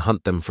 and then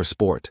hunt them for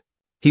sport.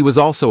 He was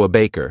also a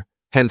baker,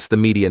 hence the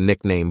media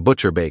nickname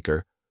Butcher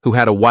Baker, who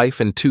had a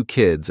wife and 2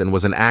 kids and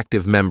was an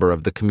active member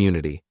of the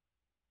community.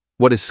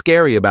 What is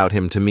scary about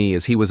him to me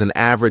is he was an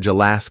average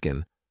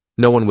Alaskan.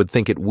 No one would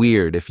think it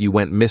weird if you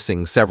went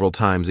missing several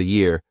times a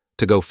year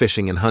to go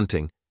fishing and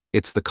hunting.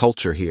 It's the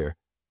culture here.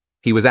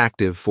 He was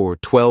active for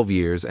 12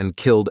 years and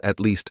killed at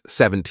least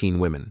 17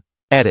 women.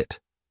 Edit.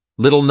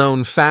 Little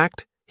known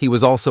fact, he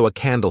was also a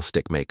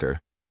candlestick maker.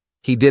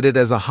 He did it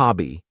as a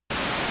hobby.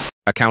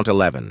 Account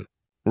 11.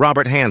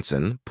 Robert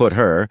Hansen put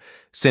her,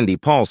 Cindy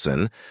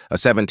Paulson, a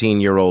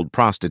 17-year-old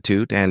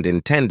prostitute and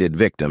intended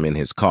victim, in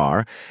his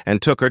car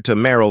and took her to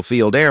Merrill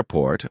Field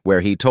Airport, where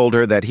he told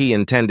her that he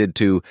intended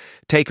to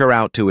take her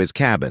out to his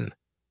cabin.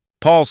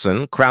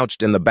 Paulson,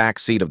 crouched in the back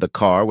seat of the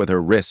car with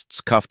her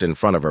wrists cuffed in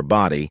front of her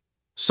body,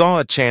 saw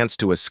a chance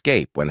to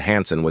escape when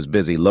Hansen was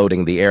busy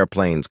loading the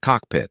airplane's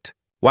cockpit.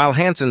 While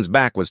Hansen's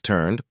back was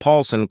turned,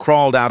 Paulson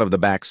crawled out of the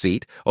back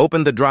seat,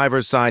 opened the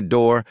driver's side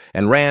door,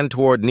 and ran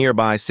toward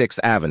nearby 6th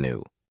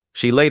Avenue.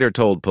 She later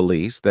told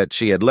police that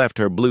she had left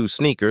her blue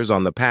sneakers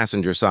on the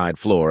passenger side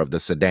floor of the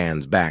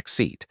sedan's back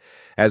seat,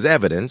 as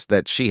evidence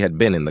that she had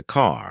been in the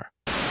car.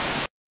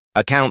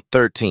 Account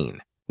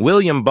 13.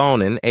 William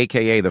Bonin,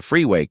 a.k.a. the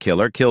Freeway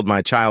Killer, killed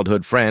my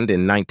childhood friend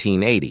in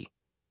 1980.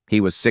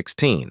 He was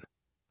 16.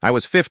 I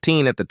was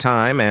 15 at the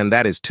time, and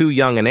that is too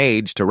young an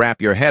age to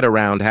wrap your head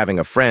around having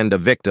a friend a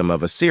victim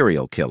of a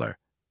serial killer.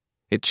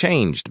 It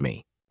changed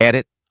me.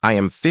 Edit, I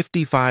am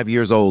 55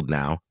 years old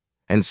now,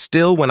 and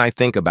still when I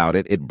think about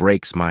it, it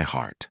breaks my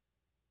heart.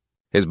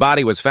 His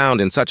body was found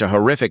in such a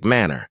horrific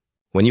manner.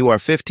 When you are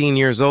 15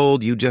 years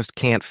old, you just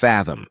can't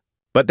fathom.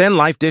 But then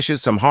life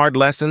dishes some hard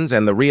lessons,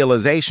 and the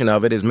realization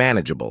of it is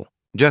manageable.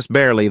 Just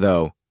barely,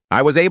 though.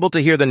 I was able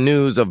to hear the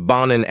news of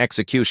Bonin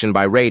execution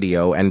by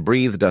radio and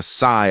breathed a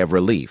sigh of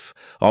relief,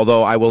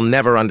 although I will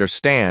never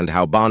understand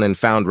how Bonin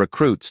found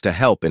recruits to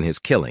help in his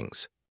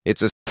killings.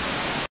 It's a...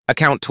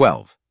 Account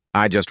 12.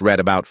 I just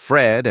read about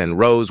Fred and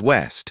Rose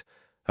West,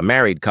 a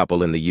married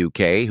couple in the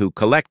UK who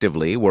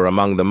collectively were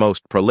among the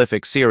most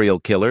prolific serial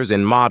killers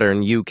in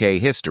modern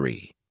UK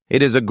history.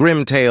 It is a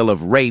grim tale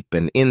of rape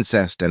and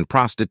incest and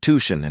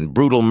prostitution and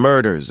brutal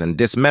murders and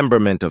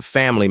dismemberment of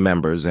family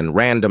members and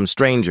random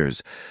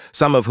strangers,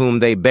 some of whom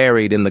they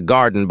buried in the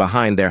garden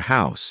behind their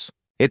house.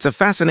 It's a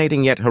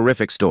fascinating yet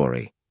horrific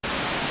story.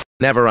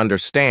 Never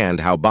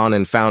understand how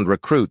Bonin found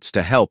recruits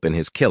to help in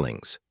his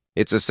killings.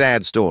 It's a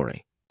sad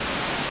story.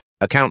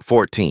 Account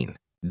 14.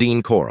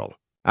 Dean Corll.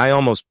 I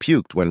almost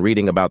puked when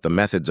reading about the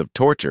methods of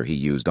torture he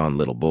used on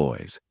little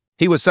boys.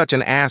 He was such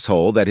an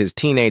asshole that his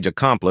teenage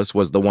accomplice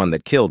was the one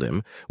that killed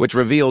him, which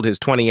revealed his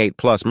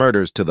 28-plus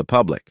murders to the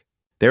public.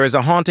 There is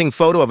a haunting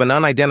photo of an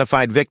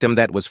unidentified victim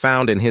that was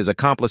found in his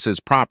accomplice's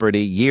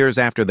property years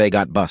after they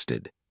got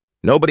busted.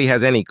 Nobody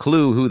has any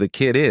clue who the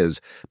kid is,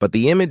 but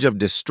the image of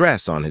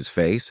distress on his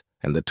face,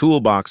 and the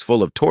toolbox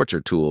full of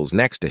torture tools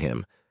next to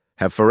him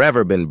have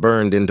forever been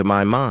burned into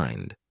my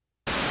mind.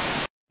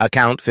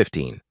 Account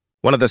 15.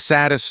 One of the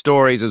saddest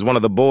stories is one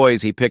of the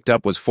boys he picked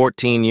up was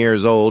 14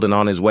 years old and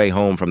on his way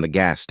home from the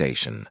gas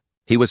station.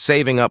 He was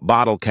saving up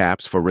bottle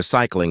caps for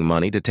recycling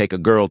money to take a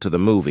girl to the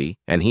movie,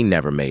 and he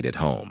never made it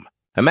home.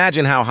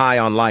 Imagine how high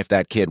on life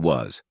that kid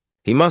was.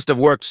 He must have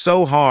worked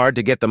so hard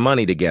to get the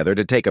money together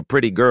to take a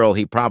pretty girl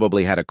he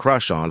probably had a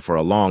crush on for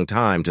a long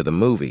time to the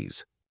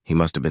movies. He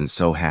must have been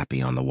so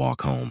happy on the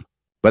walk home.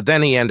 But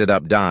then he ended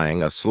up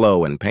dying a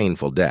slow and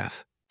painful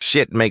death.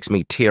 Shit makes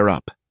me tear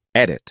up.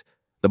 Edit.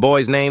 The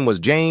boy's name was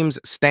James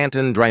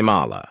Stanton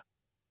Dramala.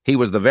 He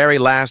was the very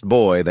last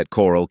boy that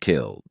Coral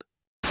killed.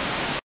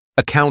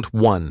 Account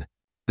 1.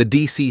 The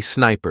DC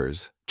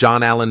Snipers,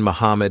 John Allen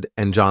Muhammad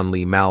and John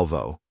Lee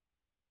Malvo.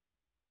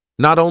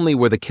 Not only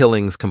were the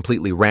killings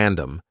completely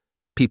random,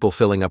 people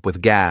filling up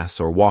with gas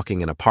or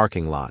walking in a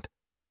parking lot,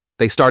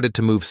 they started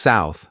to move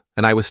south,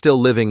 and I was still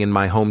living in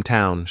my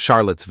hometown,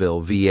 Charlottesville,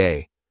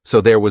 VA,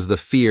 so there was the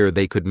fear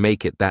they could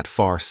make it that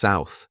far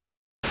south.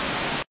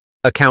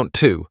 Account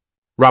 2.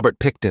 Robert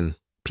Pickton,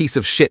 piece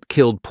of shit,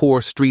 killed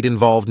poor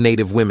street-involved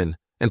native women,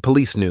 and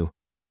police knew.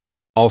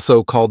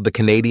 Also called the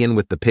Canadian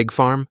with the pig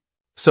farm,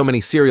 so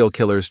many serial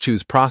killers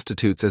choose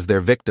prostitutes as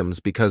their victims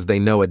because they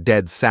know a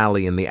dead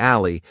Sally in the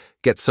alley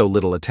gets so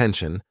little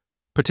attention,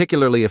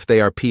 particularly if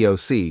they are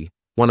POC,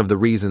 one of the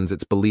reasons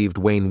it's believed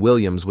Wayne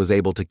Williams was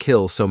able to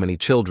kill so many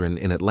children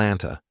in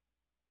Atlanta.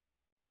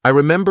 I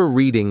remember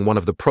reading one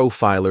of the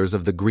profilers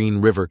of the Green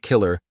River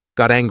Killer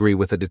got angry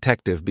with a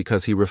detective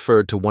because he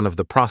referred to one of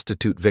the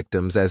prostitute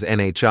victims as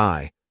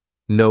NHI,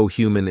 no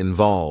human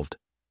involved.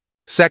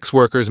 Sex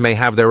workers may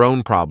have their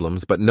own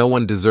problems, but no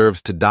one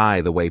deserves to die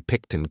the way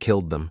Pickton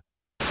killed them.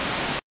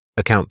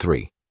 Account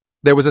 3.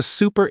 There was a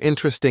super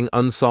interesting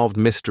Unsolved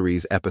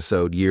Mysteries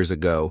episode years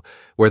ago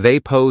where they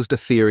posed a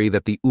theory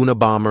that the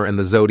Unabomber and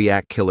the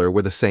Zodiac Killer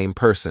were the same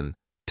person,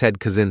 Ted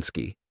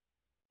Kaczynski.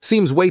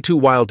 Seems way too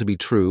wild to be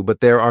true, but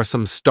there are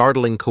some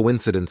startling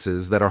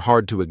coincidences that are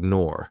hard to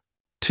ignore.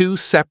 Two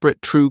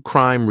separate true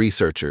crime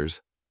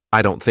researchers,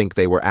 I don't think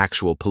they were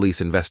actual police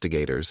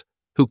investigators,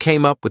 who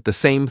came up with the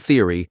same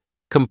theory,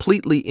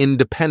 completely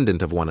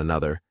independent of one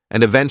another,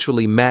 and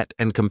eventually met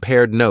and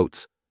compared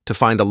notes to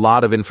find a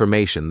lot of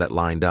information that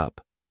lined up.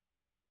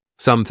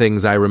 Some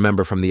things I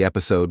remember from the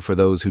episode for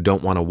those who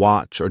don't want to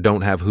watch or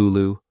don't have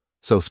Hulu,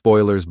 so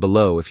spoilers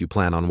below if you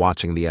plan on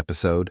watching the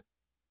episode.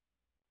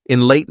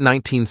 In late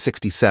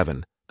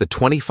 1967, the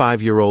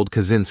 25-year-old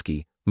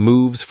Kaczynski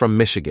moves from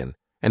Michigan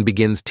and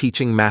begins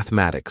teaching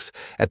mathematics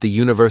at the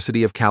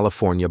University of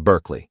California,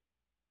 Berkeley.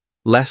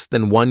 Less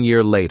than 1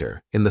 year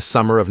later, in the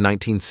summer of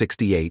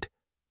 1968,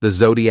 the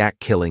Zodiac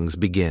killings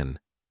begin.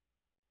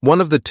 One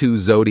of the two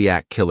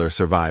Zodiac killer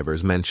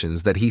survivors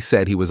mentions that he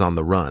said he was on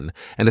the run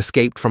and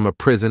escaped from a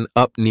prison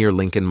up near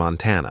Lincoln,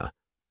 Montana.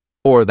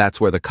 Or that's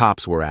where the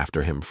cops were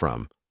after him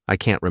from. I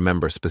can't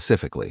remember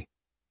specifically.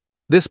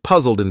 This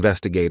puzzled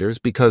investigators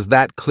because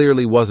that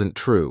clearly wasn't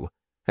true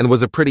and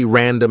was a pretty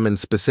random and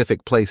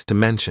specific place to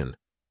mention.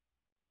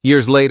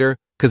 Years later,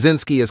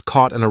 Kaczynski is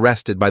caught and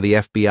arrested by the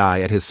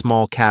FBI at his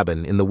small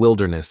cabin in the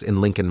wilderness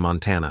in Lincoln,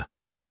 Montana.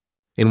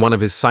 In one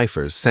of his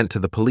ciphers sent to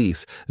the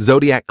police,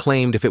 Zodiac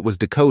claimed if it was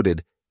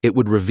decoded, it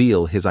would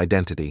reveal his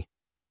identity.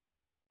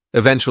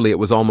 Eventually, it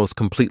was almost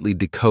completely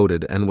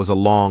decoded and was a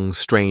long,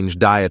 strange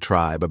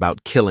diatribe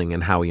about killing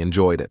and how he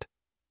enjoyed it.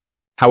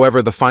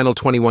 However, the final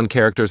 21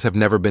 characters have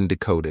never been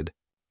decoded.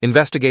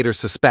 Investigators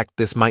suspect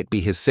this might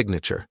be his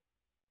signature.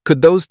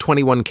 Could those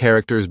 21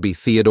 characters be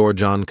Theodore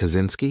John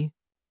Kaczynski?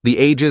 The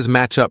ages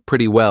match up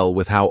pretty well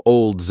with how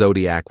old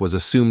Zodiac was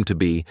assumed to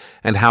be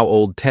and how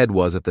old Ted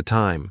was at the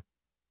time.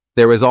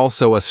 There is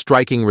also a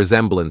striking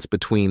resemblance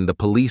between the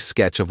police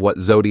sketch of what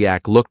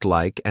Zodiac looked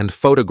like and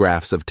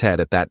photographs of Ted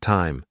at that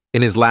time.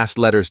 In his last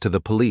letters to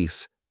the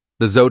police,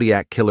 the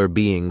Zodiac killer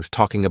beings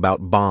talking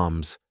about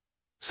bombs,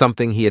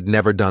 something he had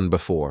never done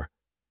before.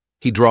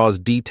 He draws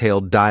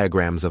detailed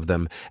diagrams of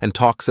them and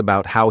talks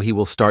about how he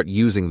will start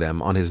using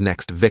them on his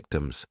next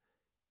victims.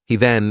 He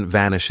then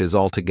vanishes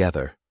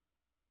altogether.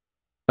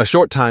 A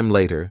short time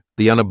later,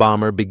 the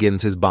Unabomber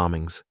begins his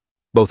bombings.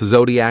 Both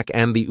Zodiac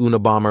and the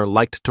Unabomber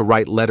liked to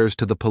write letters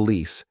to the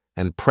police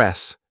and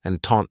press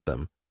and taunt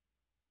them.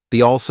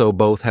 They also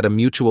both had a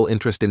mutual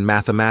interest in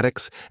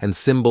mathematics and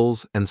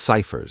symbols and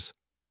ciphers.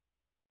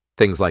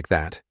 Things like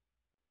that.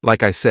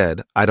 Like I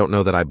said, I don't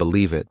know that I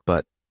believe it,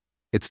 but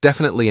it's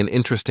definitely an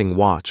interesting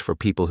watch for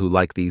people who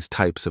like these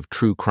types of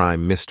true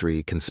crime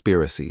mystery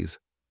conspiracies.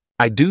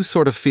 I do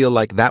sort of feel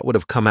like that would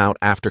have come out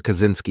after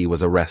Kaczynski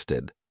was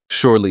arrested.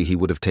 Surely he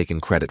would have taken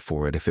credit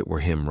for it if it were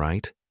him,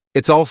 right?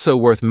 It's also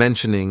worth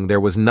mentioning there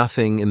was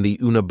nothing in the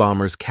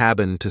Unabomber's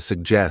cabin to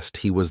suggest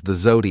he was the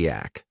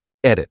Zodiac.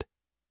 Edit.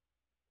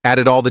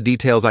 Added all the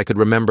details I could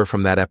remember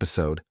from that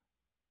episode.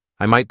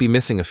 I might be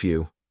missing a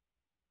few.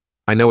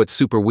 I know it's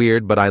super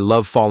weird, but I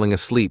love falling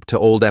asleep to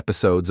old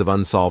episodes of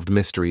Unsolved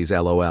Mysteries,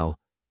 LOL.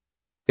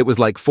 It was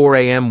like 4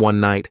 a.m. one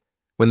night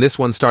when this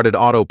one started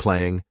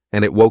auto-playing,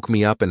 and it woke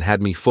me up and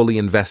had me fully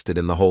invested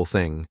in the whole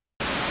thing.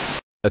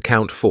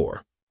 Account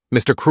 4.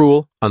 Mr.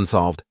 Cruel,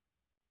 unsolved.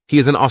 He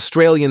is an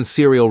Australian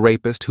serial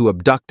rapist who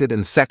abducted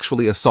and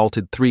sexually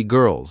assaulted 3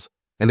 girls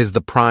and is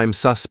the prime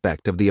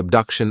suspect of the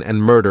abduction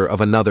and murder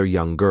of another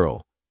young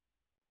girl.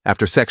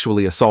 After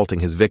sexually assaulting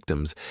his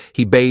victims,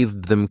 he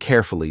bathed them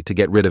carefully to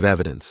get rid of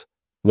evidence.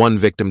 One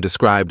victim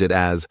described it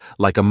as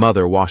like a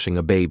mother washing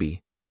a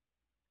baby.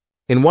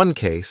 In one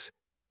case,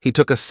 he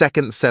took a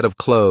second set of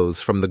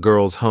clothes from the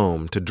girl's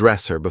home to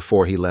dress her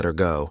before he let her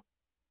go.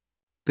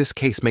 This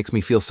case makes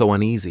me feel so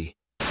uneasy.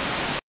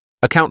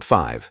 Account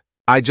 5.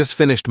 I just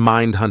finished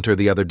Mindhunter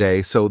the other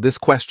day, so this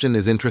question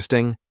is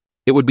interesting.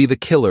 It would be the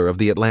killer of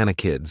the Atlanta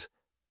kids.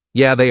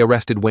 Yeah, they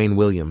arrested Wayne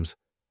Williams,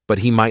 but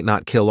he might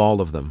not kill all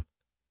of them.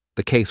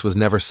 The case was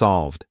never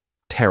solved.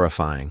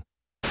 Terrifying.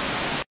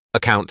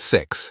 Account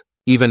 6.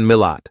 Even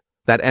Millat.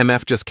 That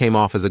MF just came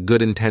off as a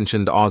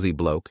good-intentioned Aussie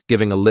bloke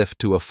giving a lift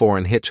to a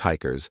foreign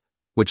hitchhikers,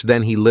 which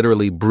then he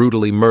literally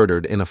brutally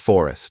murdered in a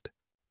forest.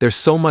 There's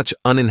so much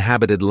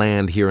uninhabited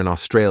land here in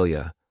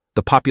Australia.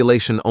 The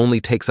population only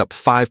takes up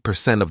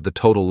 5% of the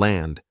total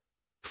land.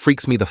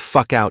 Freaks me the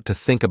fuck out to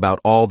think about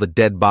all the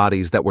dead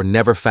bodies that were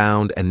never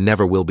found and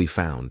never will be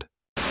found.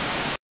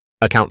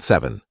 Account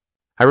 7.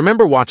 I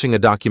remember watching a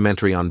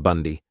documentary on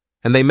Bundy,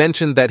 and they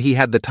mentioned that he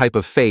had the type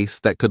of face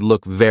that could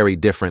look very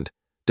different,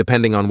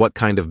 depending on what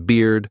kind of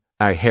beard,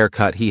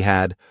 haircut he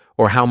had,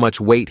 or how much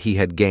weight he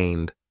had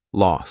gained,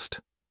 lost.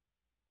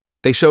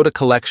 They showed a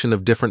collection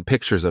of different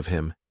pictures of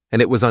him,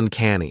 and it was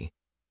uncanny.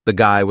 The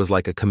guy was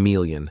like a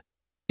chameleon.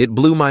 It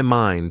blew my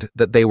mind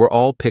that they were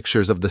all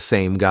pictures of the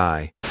same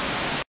guy.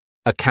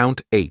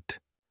 Account 8.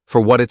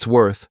 For what it's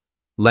worth,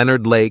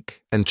 Leonard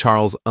Lake and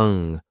Charles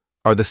Ng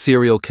are the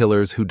serial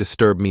killers who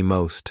disturb me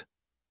most.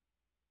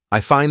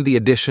 I find the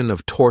addition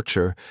of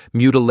torture,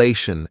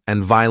 mutilation,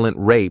 and violent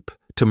rape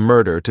to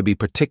murder to be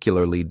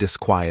particularly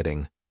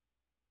disquieting.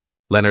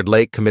 Leonard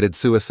Lake committed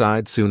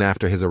suicide soon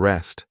after his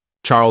arrest.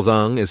 Charles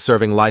Ng is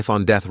serving life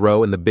on death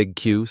row in the Big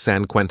Q,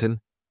 San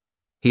Quentin.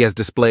 He has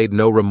displayed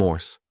no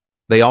remorse.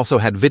 They also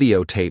had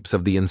videotapes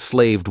of the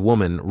enslaved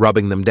woman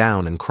rubbing them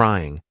down and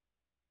crying.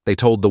 They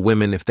told the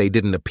women if they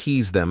didn't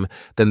appease them,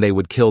 then they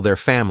would kill their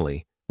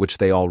family, which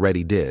they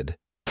already did.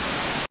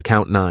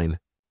 Account 9.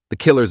 The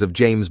killers of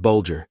James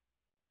Bulger.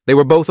 They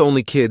were both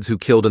only kids who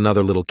killed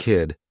another little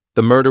kid.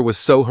 The murder was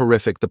so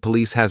horrific the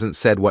police hasn't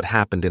said what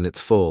happened in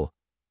its full.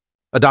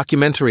 A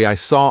documentary I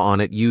saw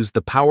on it used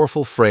the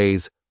powerful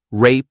phrase,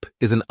 "Rape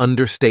is an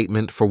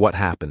understatement for what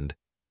happened,"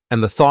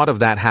 and the thought of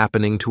that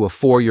happening to a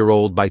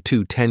 4-year-old by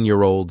 2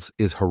 10-year-olds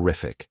is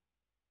horrific.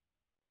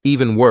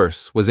 Even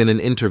worse was in an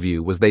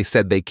interview was they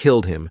said they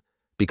killed him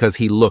because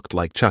he looked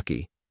like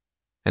Chucky,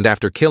 and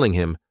after killing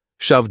him,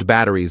 shoved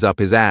batteries up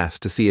his ass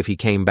to see if he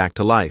came back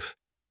to life.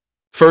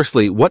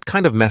 Firstly, what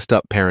kind of messed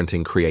up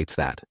parenting creates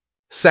that?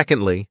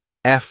 Secondly,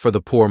 F for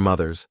the poor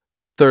mothers.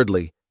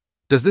 Thirdly,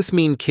 does this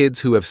mean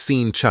kids who have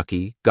seen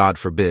Chucky, God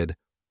forbid,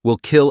 will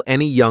kill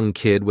any young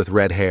kid with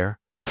red hair?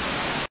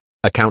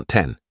 Account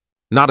 10.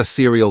 Not a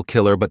serial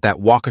killer, but that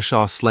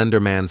Waukesha Slender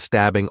Man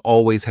stabbing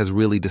always has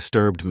really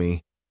disturbed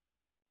me.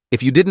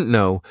 If you didn't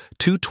know,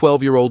 2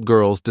 12-year-old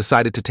girls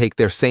decided to take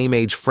their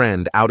same-age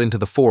friend out into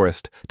the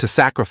forest to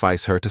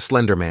sacrifice her to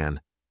Slender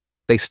Man.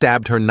 They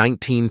stabbed her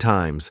 19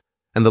 times,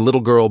 and the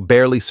little girl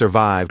barely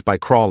survived by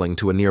crawling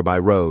to a nearby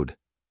road.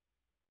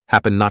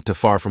 Happened not too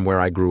far from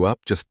where I grew up,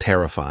 just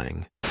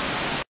terrifying.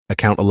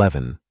 Account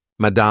 11.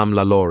 Madame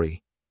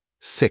LaLaurie.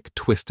 Sick,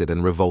 twisted,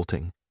 and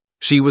revolting.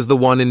 She was the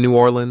one in New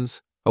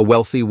Orleans, a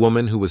wealthy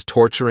woman who was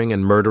torturing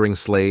and murdering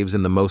slaves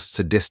in the most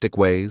sadistic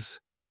ways.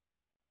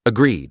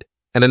 Agreed.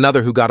 And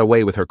another who got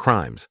away with her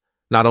crimes,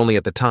 not only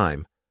at the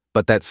time,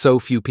 but that so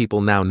few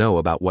people now know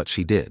about what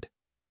she did.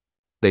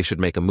 They should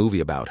make a movie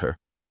about her.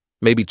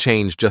 Maybe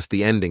change just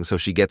the ending so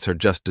she gets her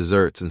just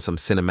desserts in some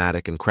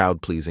cinematic and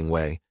crowd-pleasing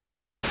way.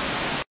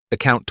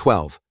 Account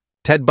 12.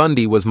 Ted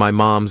Bundy was my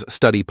mom's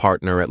study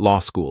partner at law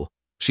school.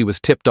 She was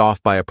tipped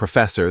off by a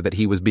professor that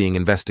he was being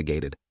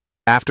investigated.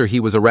 After he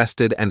was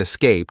arrested and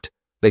escaped,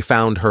 they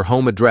found her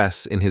home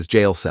address in his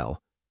jail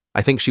cell.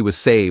 I think she was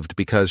saved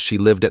because she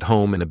lived at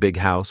home in a big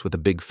house with a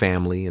big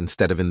family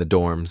instead of in the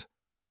dorms.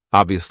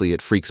 Obviously,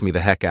 it freaks me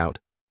the heck out.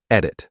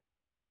 Edit.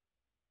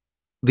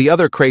 The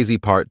other crazy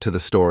part to the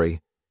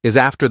story is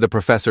after the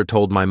professor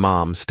told my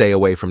mom, stay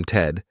away from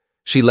Ted,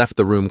 she left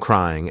the room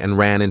crying and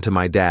ran into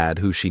my dad,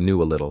 who she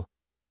knew a little.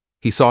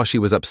 He saw she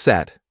was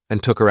upset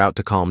and took her out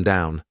to calm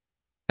down.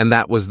 And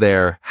that was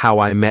their how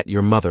I met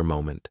your mother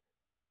moment.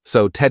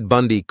 So Ted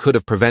Bundy could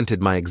have prevented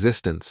my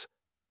existence,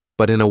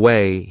 but in a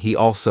way, he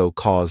also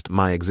caused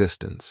my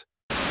existence.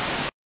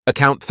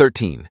 Account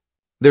 13.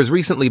 There's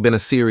recently been a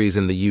series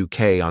in the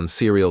UK on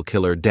serial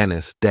killer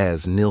Dennis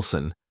Des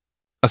Nilsen,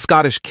 a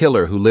Scottish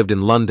killer who lived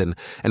in London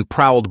and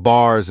prowled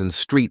bars and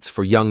streets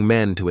for young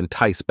men to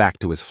entice back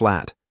to his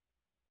flat.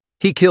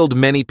 He killed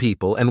many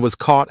people and was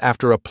caught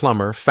after a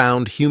plumber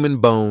found human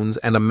bones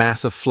and a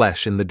mass of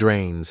flesh in the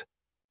drains.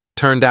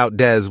 Turned out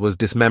Des was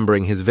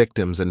dismembering his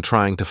victims and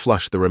trying to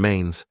flush the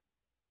remains.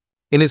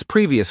 In his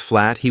previous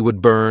flat, he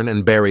would burn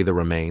and bury the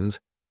remains.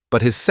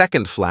 but his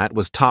second flat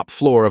was top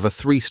floor of a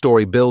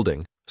 3-story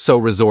building, so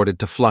resorted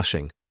to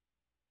flushing.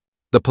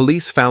 The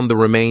police found the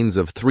remains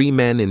of 3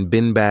 men in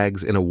bin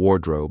bags in a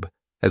wardrobe,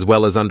 as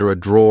well as under a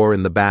drawer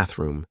in the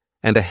bathroom,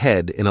 and a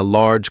head in a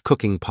large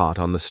cooking pot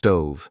on the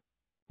stove.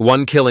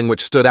 One killing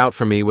which stood out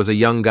for me was a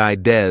young guy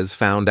Dez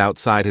found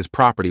outside his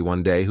property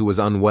one day who was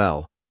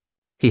unwell.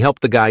 He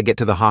helped the guy get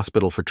to the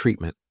hospital for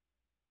treatment.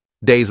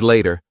 Days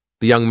later,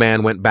 the young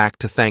man went back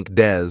to thank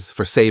Dez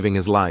for saving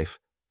his life,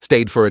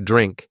 stayed for a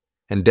drink,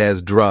 and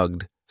Dez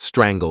drugged,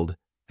 strangled,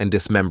 and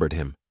dismembered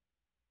him.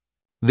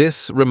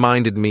 This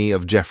reminded me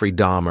of Jeffrey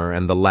Dahmer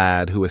and the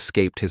lad who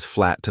escaped his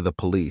flat to the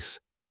police,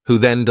 who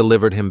then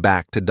delivered him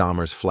back to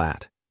Dahmer's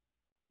flat.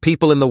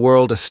 People in the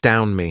world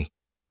astound me.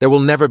 There will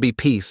never be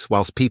peace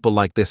whilst people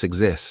like this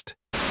exist.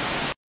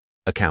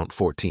 Account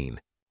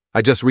 14.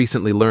 I just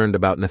recently learned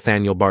about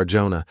Nathaniel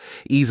Barjona,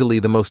 easily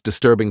the most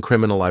disturbing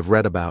criminal I've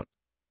read about.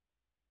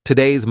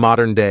 Today's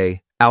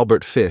modern-day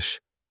Albert Fish.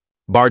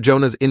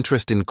 Barjona's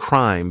interest in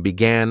crime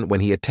began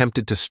when he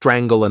attempted to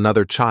strangle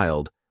another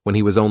child when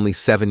he was only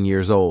 7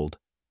 years old.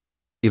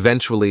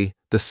 Eventually,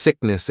 the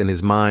sickness in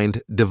his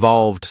mind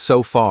devolved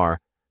so far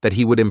that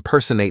he would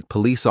impersonate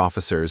police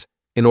officers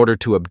in order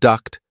to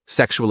abduct,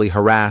 sexually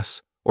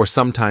harass, or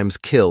sometimes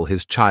kill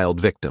his child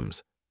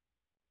victims.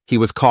 He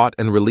was caught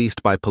and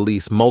released by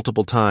police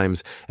multiple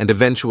times and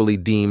eventually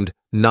deemed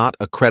not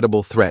a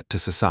credible threat to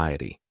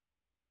society.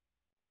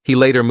 He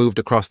later moved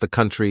across the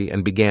country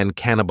and began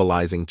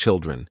cannibalizing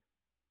children.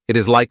 It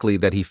is likely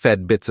that he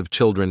fed bits of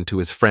children to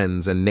his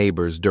friends and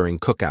neighbors during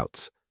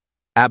cookouts.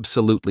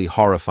 Absolutely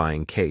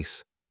horrifying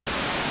case.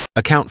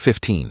 Account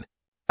 15.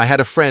 I had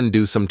a friend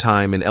do some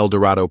time in El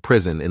Dorado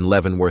Prison in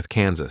Leavenworth,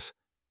 Kansas.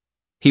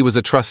 He was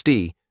a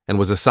trustee and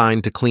was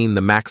assigned to clean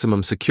the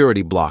maximum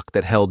security block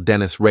that held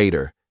Dennis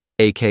Rader,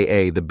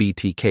 aka the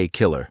BTK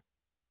killer.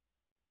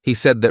 He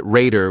said that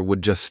Rader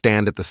would just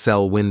stand at the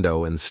cell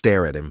window and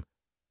stare at him.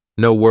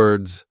 No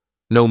words,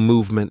 no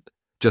movement,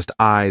 just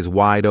eyes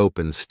wide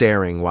open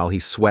staring while he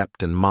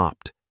swept and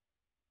mopped.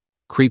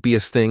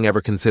 Creepiest thing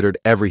ever considered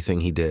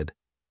everything he did.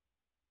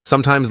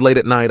 Sometimes late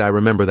at night I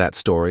remember that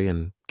story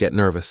and get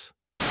nervous.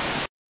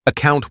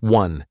 Account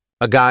 1.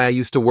 A guy I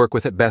used to work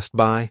with at Best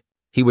Buy.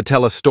 He would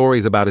tell us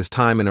stories about his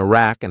time in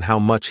Iraq and how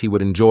much he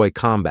would enjoy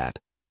combat.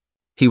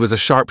 He was a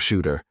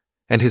sharpshooter,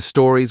 and his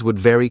stories would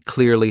very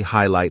clearly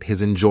highlight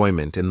his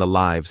enjoyment in the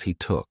lives he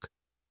took.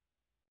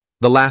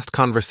 The last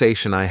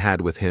conversation I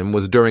had with him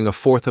was during a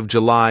 4th of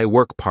July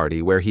work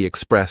party where he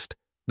expressed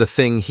the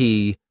thing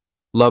he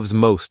loves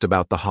most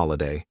about the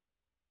holiday.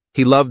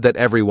 He loved that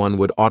everyone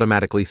would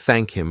automatically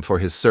thank him for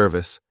his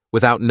service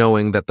without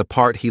knowing that the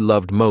part he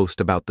loved most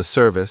about the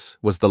service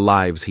was the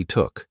lives he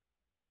took.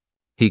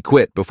 He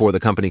quit before the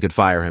company could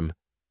fire him.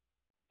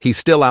 He's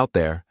still out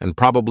there and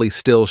probably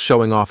still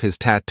showing off his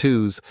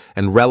tattoos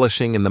and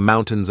relishing in the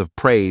mountains of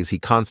praise he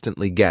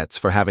constantly gets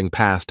for having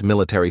passed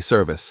military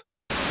service.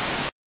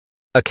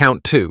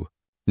 Account 2.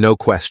 No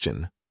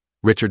question.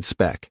 Richard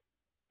Speck.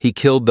 He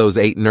killed those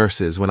 8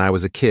 nurses when I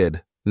was a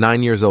kid,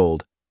 9 years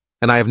old,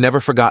 and I have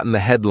never forgotten the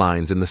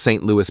headlines in the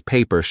St. Louis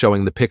paper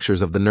showing the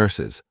pictures of the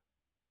nurses.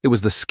 It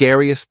was the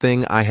scariest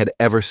thing I had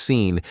ever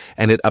seen,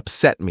 and it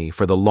upset me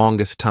for the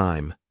longest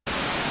time.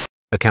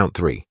 Account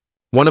 3.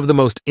 One of the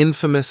most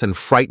infamous and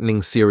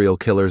frightening serial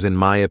killers, in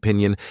my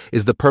opinion,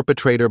 is the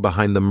perpetrator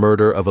behind the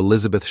murder of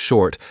Elizabeth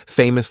Short,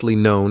 famously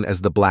known as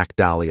the Black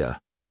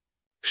Dahlia.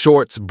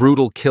 Short's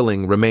brutal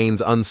killing remains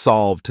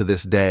unsolved to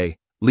this day,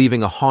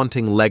 leaving a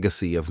haunting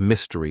legacy of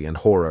mystery and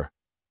horror.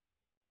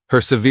 Her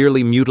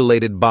severely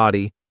mutilated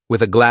body,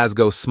 with a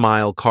Glasgow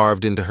smile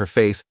carved into her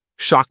face,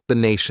 shocked the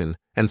nation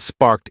and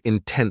sparked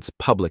intense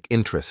public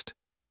interest.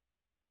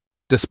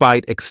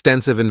 Despite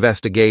extensive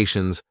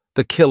investigations,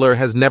 the killer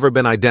has never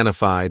been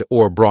identified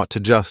or brought to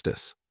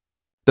justice.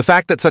 The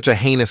fact that such a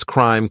heinous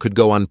crime could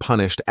go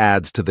unpunished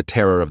adds to the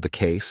terror of the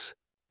case.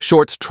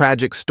 Short's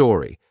tragic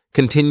story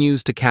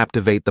continues to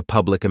captivate the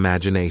public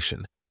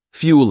imagination,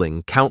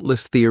 fueling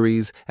countless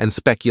theories and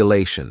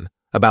speculation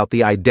about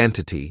the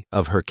identity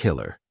of her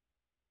killer.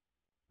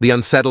 The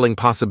unsettling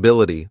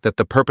possibility that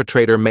the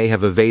perpetrator may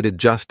have evaded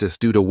justice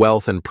due to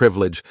wealth and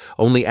privilege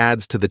only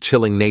adds to the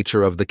chilling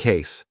nature of the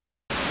case.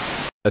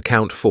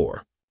 Account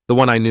 4. The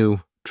one I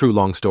knew, true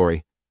long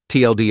story,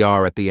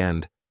 TLDR at the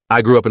end.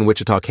 I grew up in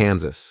Wichita,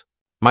 Kansas.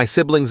 My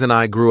siblings and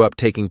I grew up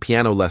taking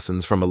piano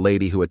lessons from a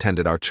lady who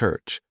attended our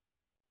church.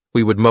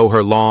 We would mow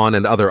her lawn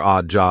and other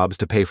odd jobs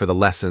to pay for the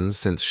lessons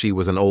since she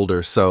was an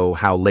older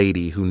so-how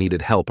lady who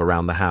needed help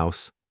around the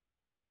house.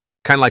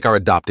 Kind of like our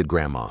adopted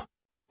grandma.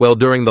 Well,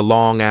 during the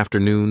long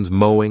afternoons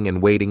mowing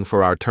and waiting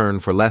for our turn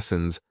for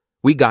lessons,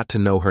 we got to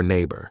know her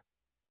neighbor.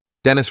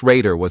 Dennis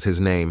Rader was his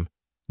name,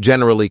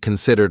 generally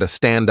considered a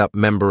stand-up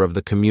member of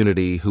the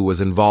community who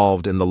was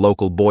involved in the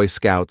local Boy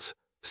Scouts,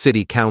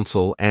 city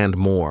council, and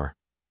more.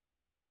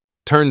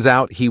 Turns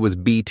out he was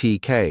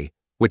BTK,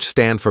 which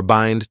stand for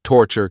Bind,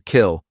 Torture,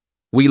 Kill.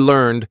 We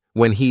learned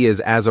when he is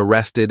as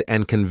arrested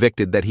and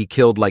convicted that he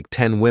killed like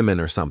 10 women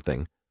or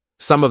something.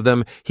 Some of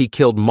them he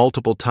killed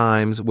multiple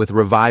times with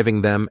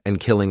reviving them and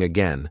killing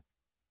again.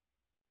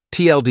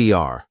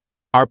 TLDR,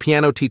 our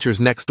piano teacher's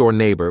next-door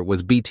neighbor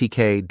was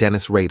BTK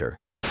Dennis Rader.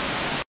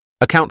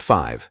 Account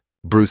 5,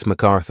 Bruce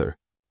MacArthur,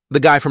 the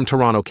guy from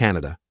Toronto,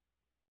 Canada.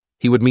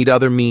 He would meet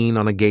other men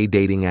on a gay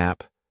dating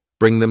app,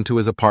 bring them to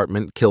his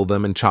apartment, kill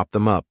them, and chop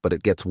them up, but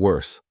it gets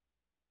worse.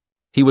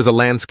 He was a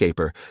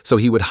landscaper, so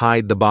he would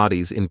hide the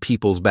bodies in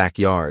people's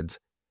backyards,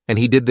 and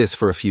he did this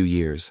for a few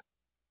years.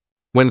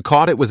 When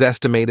caught, it was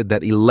estimated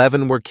that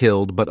 11 were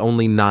killed, but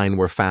only 9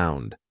 were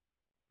found.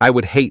 I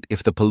would hate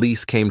if the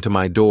police came to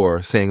my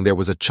door saying there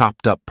was a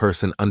chopped-up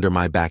person under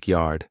my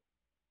backyard.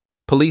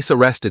 Police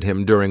arrested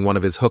him during one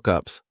of his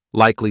hookups,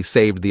 likely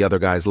saved the other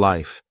guy's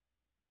life.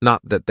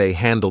 Not that they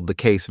handled the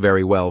case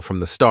very well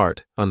from the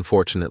start,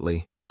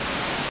 unfortunately.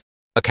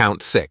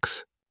 Account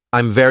 6.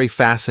 I'm very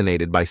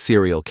fascinated by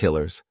serial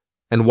killers,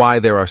 and why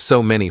there are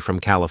so many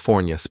from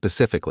California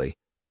specifically,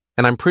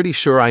 and I'm pretty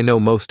sure I know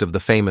most of the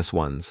famous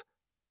ones.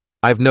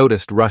 I've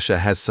noticed Russia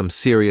has some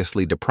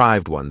seriously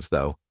deprived ones,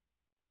 though.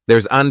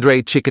 There's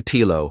Andrei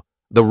Chikatilo,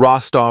 the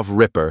Rostov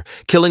Ripper,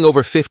 killing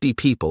over 50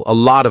 people, a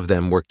lot of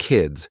them were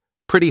kids.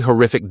 Pretty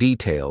horrific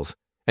details,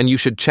 and you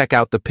should check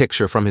out the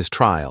picture from his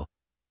trial.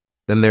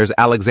 Then there's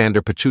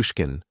Alexander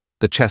Pichushkin,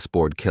 the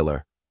chessboard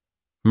killer.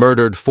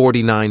 Murdered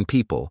 49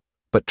 people,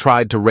 but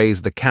tried to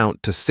raise the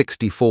count to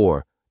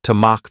 64 to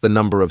mock the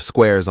number of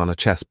squares on a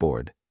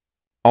chessboard.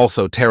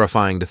 Also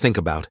terrifying to think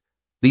about.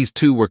 These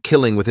two were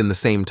killing within the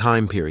same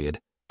time period.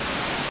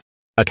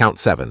 Account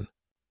 7.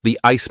 The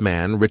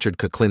Iceman, Richard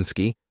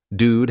Kuklinski.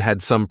 Dude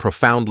had some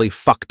profoundly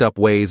fucked up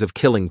ways of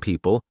killing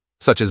people,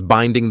 such as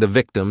binding the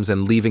victims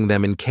and leaving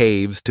them in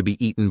caves to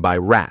be eaten by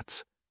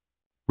rats.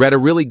 Read a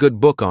really good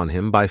book on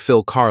him by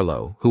Phil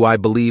Carlo, who I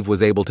believe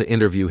was able to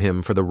interview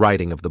him for the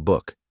writing of the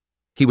book.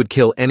 He would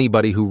kill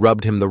anybody who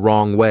rubbed him the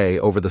wrong way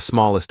over the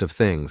smallest of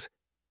things.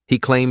 He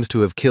claims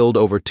to have killed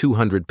over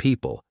 200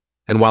 people,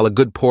 and while a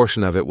good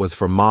portion of it was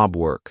for mob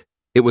work,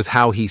 it was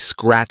how he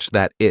scratched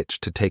that itch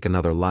to take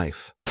another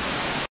life.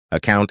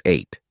 Account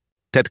 8.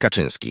 Ted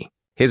Kaczynski.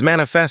 His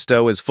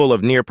manifesto is full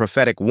of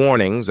near-prophetic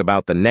warnings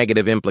about the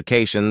negative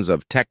implications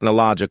of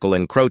technological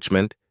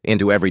encroachment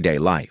into everyday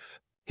life.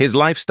 His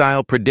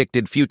lifestyle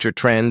predicted future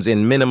trends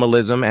in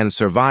minimalism and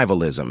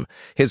survivalism.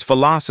 His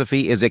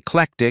philosophy is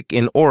eclectic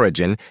in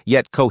origin,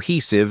 yet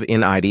cohesive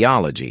in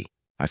ideology.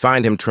 I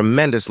find him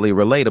tremendously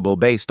relatable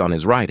based on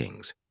his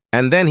writings.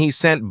 And then he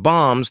sent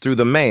bombs through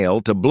the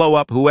mail to blow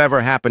up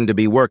whoever happened to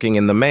be working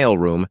in the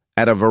mailroom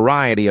at a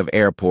variety of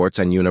airports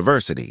and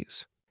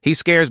universities. He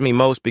scares me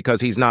most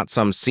because he's not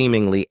some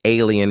seemingly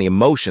alien,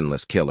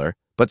 emotionless killer,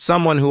 but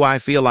someone who I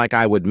feel like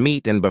I would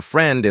meet and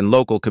befriend in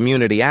local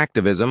community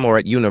activism or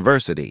at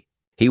university.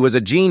 He was a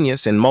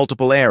genius in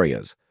multiple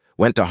areas,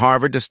 went to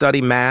Harvard to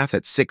study math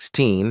at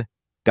 16,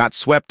 got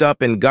swept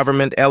up in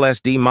government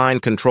LSD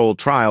mind control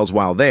trials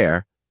while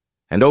there,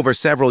 and over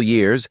several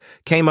years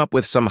came up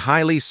with some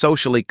highly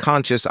socially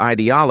conscious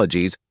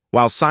ideologies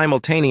while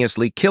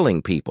simultaneously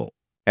killing people.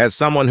 As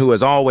someone who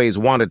has always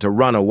wanted to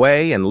run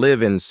away and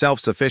live in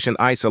self-sufficient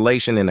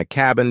isolation in a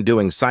cabin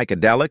doing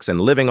psychedelics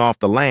and living off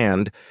the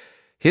land,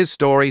 his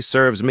story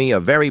serves me a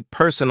very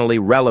personally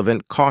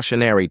relevant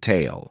cautionary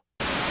tale.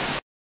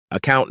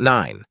 Account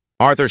 9.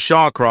 Arthur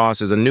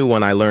Shawcross is a new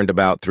one I learned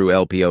about through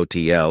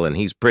LPOTL, and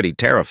he's pretty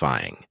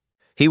terrifying.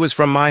 He was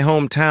from my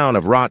hometown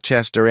of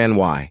Rochester,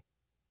 NY.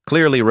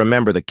 Clearly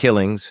remember the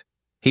killings.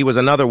 He was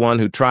another one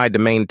who tried to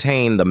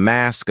maintain the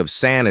mask of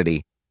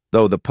sanity,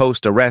 though the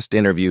post-arrest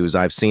interviews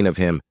I've seen of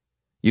him,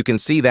 you can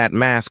see that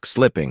mask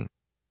slipping.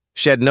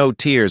 Shed no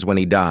tears when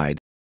he died.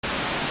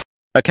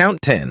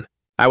 Account 10.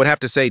 I would have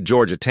to say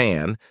Georgia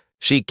Tan.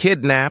 She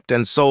kidnapped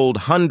and sold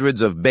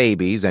hundreds of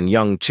babies and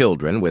young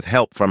children with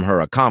help from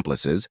her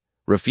accomplices,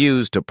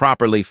 refused to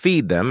properly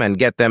feed them and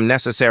get them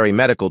necessary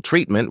medical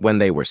treatment when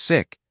they were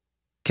sick,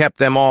 kept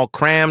them all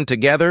crammed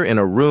together in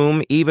a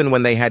room even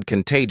when they had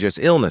contagious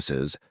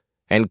illnesses,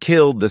 and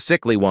killed the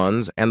sickly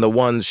ones and the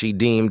ones she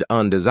deemed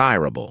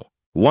undesirable.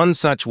 One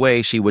such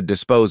way she would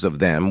dispose of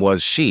them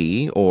was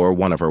she, or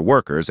one of her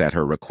workers at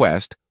her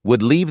request,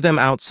 would leave them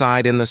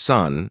outside in the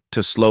sun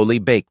to slowly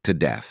bake to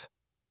death.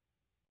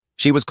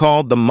 She was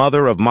called the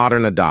mother of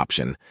modern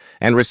adoption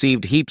and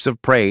received heaps of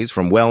praise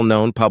from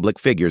well-known public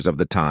figures of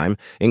the time,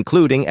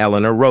 including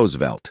Eleanor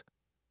Roosevelt.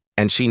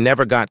 And she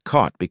never got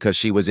caught because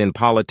she was in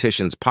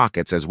politicians'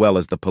 pockets as well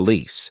as the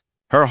police.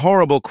 Her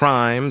horrible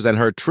crimes and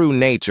her true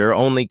nature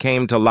only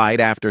came to light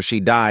after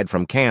she died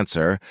from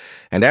cancer,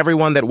 and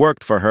everyone that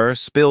worked for her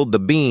spilled the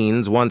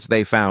beans once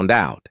they found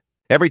out.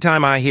 Every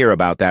time I hear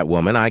about that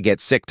woman, I get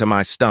sick to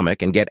my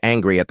stomach and get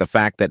angry at the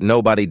fact that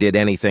nobody did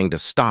anything to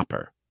stop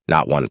her.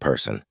 Not one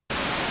person.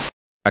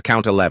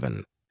 Account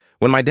 11.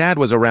 When my dad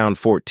was around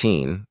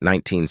 14,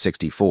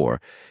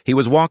 1964, he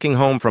was walking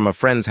home from a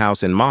friend's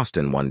house in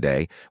Boston one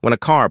day when a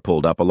car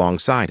pulled up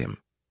alongside him.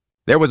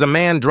 There was a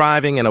man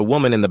driving and a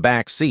woman in the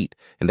back seat,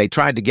 and they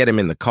tried to get him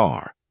in the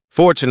car.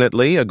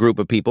 Fortunately, a group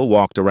of people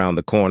walked around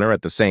the corner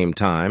at the same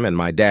time, and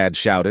my dad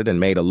shouted and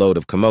made a load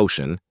of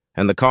commotion,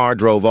 and the car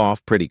drove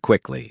off pretty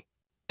quickly.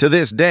 To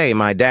this day,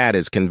 my dad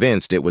is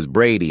convinced it was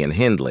Brady and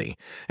Hindley,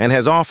 and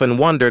has often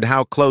wondered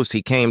how close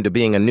he came to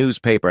being a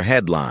newspaper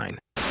headline.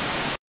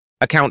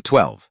 Account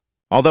 12.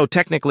 Although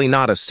technically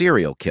not a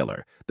serial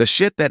killer, the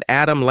shit that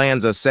Adam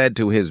Lanza said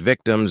to his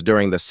victims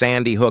during the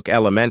Sandy Hook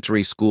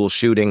Elementary School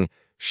shooting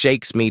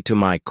shakes me to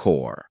my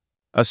core.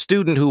 A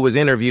student who was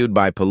interviewed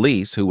by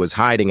police who was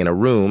hiding in a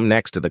room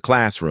next to the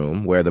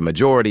classroom where the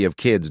majority of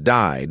kids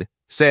died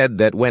said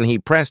that when he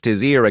pressed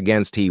his ear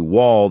against the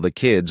wall the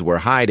kids were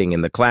hiding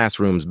in the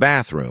classroom's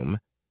bathroom,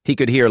 he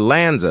could hear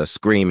Lanza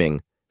screaming,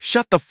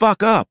 "Shut the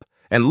fuck up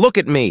and look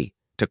at me,"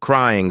 to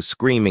crying,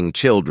 screaming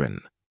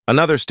children.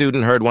 Another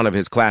student heard one of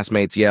his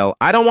classmates yell,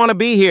 "I don't want to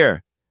be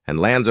here," and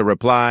Lanza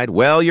replied,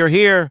 "Well, you're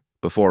here,"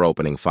 before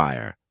opening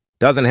fire.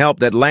 Doesn't help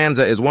that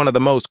Lanza is one of the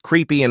most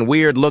creepy and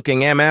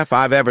weird-looking MF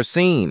I've ever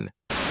seen.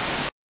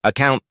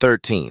 Account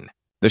 13.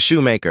 The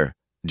shoemaker,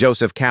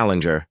 Joseph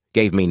Callinger,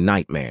 gave me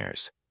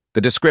nightmares. The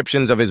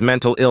descriptions of his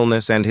mental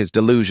illness and his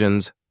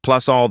delusions,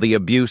 plus all the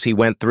abuse he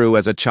went through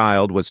as a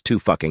child, was too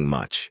fucking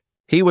much.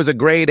 He was a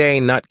grade A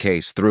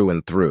nutcase through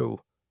and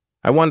through.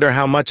 I wonder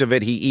how much of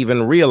it he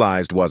even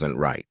realized wasn't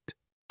right.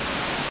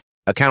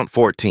 Account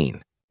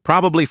 14.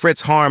 Probably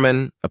Fritz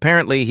Harmon.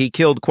 Apparently, he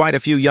killed quite a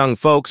few young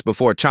folks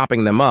before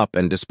chopping them up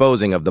and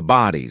disposing of the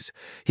bodies.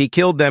 He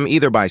killed them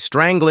either by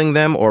strangling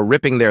them or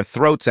ripping their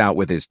throats out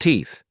with his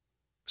teeth.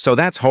 So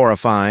that's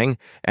horrifying,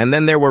 and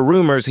then there were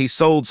rumors he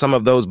sold some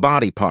of those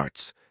body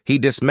parts. He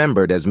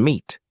dismembered as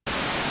meat.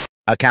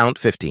 Account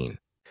 15.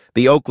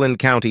 The Oakland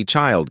County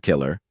child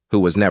killer, who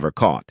was never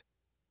caught.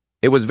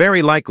 It was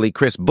very likely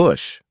Chris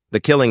Bush. The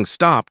killing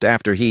stopped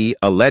after he,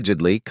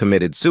 allegedly,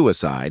 committed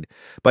suicide,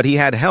 but he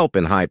had help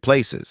in high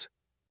places.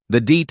 The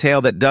detail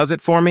that does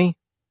it for me?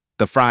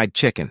 The fried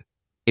chicken.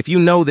 If you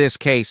know this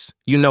case,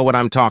 you know what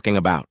I'm talking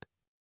about.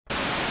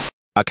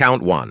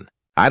 Account 1.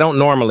 I don't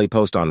normally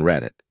post on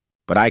Reddit,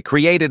 but I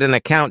created an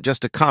account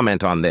just to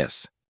comment on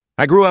this.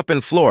 I grew up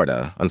in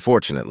Florida,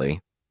 unfortunately.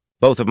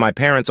 Both of my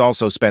parents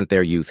also spent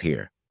their youth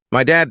here.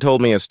 My dad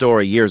told me a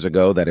story years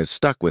ago that has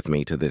stuck with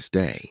me to this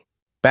day.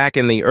 Back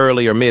in the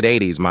early or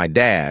mid-'80s, my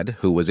dad,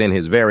 who was in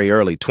his very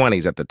early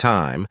 20s at the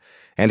time,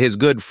 and his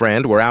good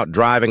friend were out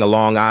driving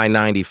along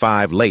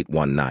I-95 late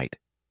one night.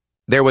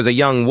 There was a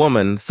young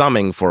woman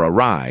thumbing for a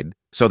ride,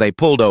 so they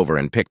pulled over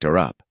and picked her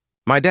up.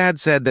 My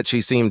dad said that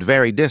she seemed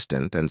very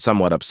distant and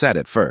somewhat upset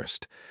at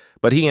first,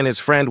 but he and his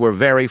friend were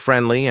very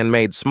friendly and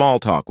made small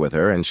talk with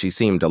her, and she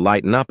seemed to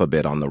lighten up a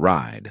bit on the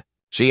ride.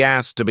 She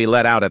asked to be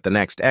let out at the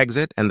next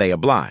exit, and they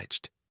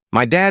obliged.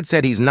 My dad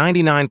said he's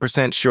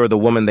 99% sure the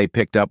woman they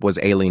picked up was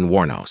Aileen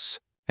Wuornos,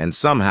 and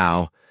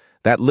somehow,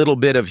 that little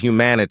bit of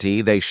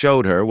humanity they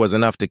showed her was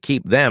enough to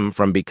keep them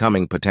from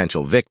becoming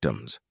potential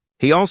victims.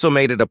 He also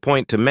made it a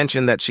point to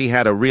mention that she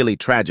had a really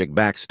tragic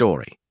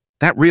backstory.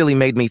 That really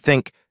made me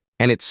think,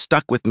 and it's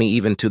stuck with me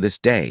even to this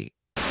day.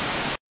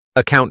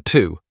 Account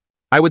 2.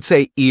 I would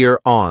say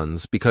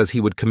ear-ons because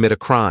he would commit a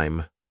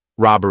crime.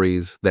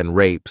 Robberies, then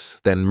rapes,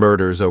 then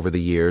murders over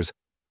the years.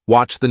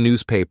 Watch the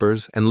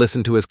newspapers and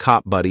listen to his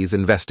cop buddies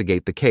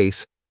investigate the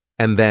case,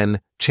 and then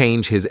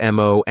change his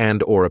MO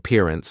and/or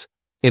appearance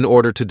in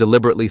order to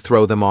deliberately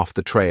throw them off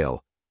the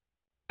trail.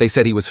 They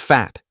said he was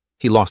fat,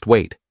 he lost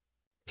weight.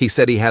 He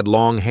said he had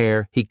long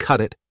hair, he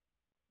cut it.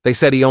 They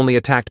said he only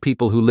attacked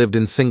people who lived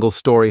in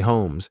single-story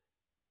homes.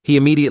 He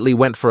immediately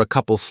went for a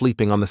couple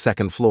sleeping on the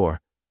second floor.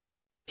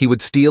 He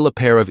would steal a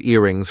pair of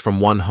earrings from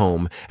one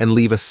home and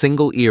leave a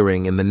single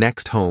earring in the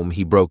next home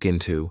he broke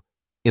into,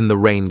 in the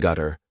rain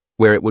gutter,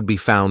 where it would be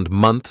found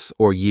months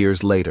or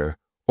years later,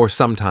 or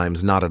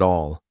sometimes not at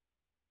all.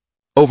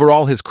 Over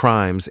all his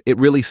crimes, it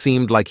really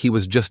seemed like he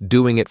was just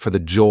doing it for the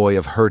joy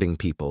of hurting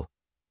people.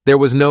 There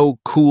was no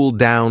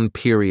cool-down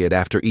period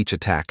after each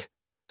attack.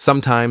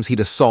 Sometimes he'd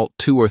assault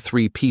 2 or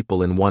 3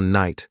 people in one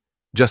night,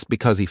 just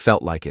because he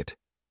felt like it.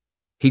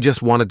 He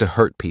just wanted to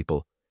hurt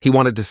people. He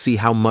wanted to see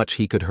how much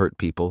he could hurt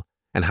people,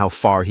 and how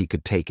far he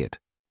could take it.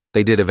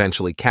 They did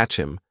eventually catch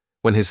him,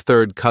 when his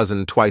third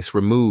cousin twice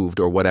removed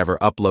or whatever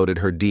uploaded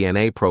her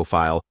DNA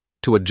profile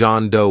to a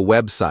John Doe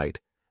website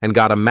and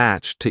got a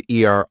match to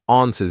E.R.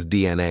 Once's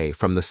DNA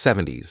from the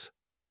 70s.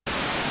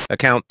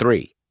 Account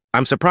 3.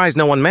 I'm surprised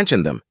no one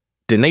mentioned them.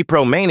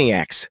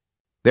 Dnipro-maniacs.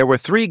 There were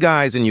 3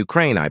 guys in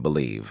Ukraine, I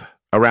believe,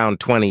 around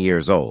 20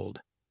 years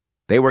old.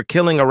 They were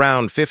killing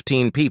around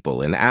 15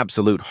 people in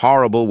absolute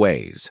horrible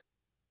ways,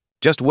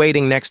 just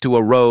waiting next to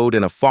a road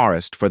in a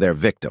forest for their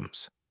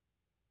victims.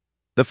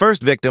 The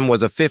first victim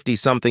was a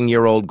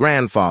 50-something-year-old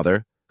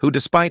grandfather who,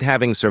 despite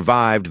having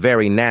survived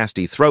very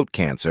nasty throat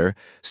cancer,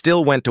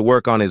 still went to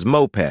work on his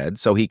moped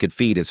so he could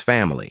feed his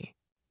family.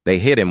 They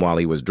hit him while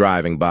he was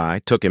driving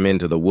by, took him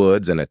into the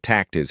woods, and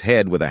attacked his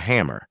head with a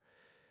hammer.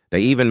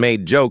 They even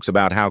made jokes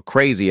about how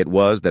crazy it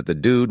was that the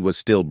dude was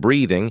still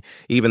breathing,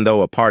 even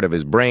though a part of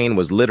his brain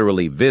was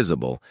literally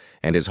visible,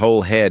 and his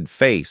whole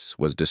face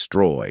was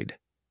destroyed.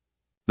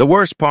 The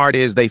worst part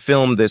is they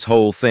filmed this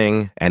whole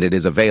thing, and it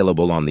is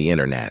available on the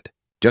internet.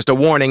 Just a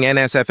warning,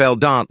 NSFL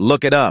don't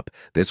look it up.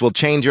 This will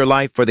change your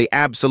life for the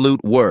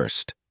absolute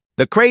worst.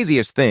 The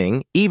craziest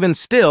thing, even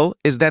still,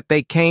 is that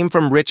they came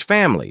from rich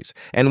families,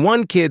 and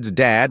one kid's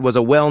dad was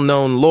a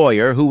well-known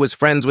lawyer who was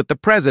friends with the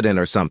president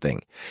or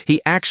something.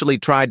 He actually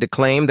tried to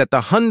claim that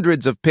the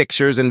hundreds of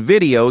pictures and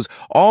videos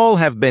all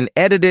have been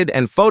edited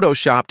and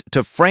photoshopped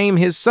to frame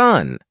his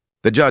son.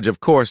 The judge, of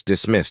course,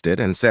 dismissed it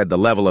and said the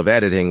level of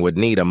editing would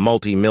need a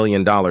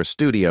multi-million-dollar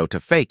studio to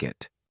fake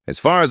it. As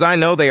far as I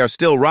know, they are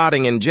still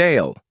rotting in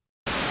jail.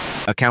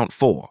 Account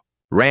 4.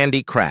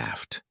 Randy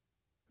Kraft.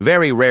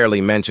 Very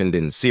rarely mentioned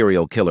in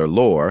serial killer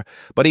lore,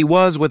 but he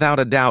was without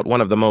a doubt one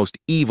of the most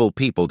evil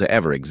people to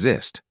ever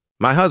exist.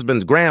 My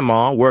husband's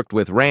grandma worked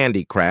with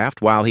Randy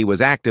Kraft while he was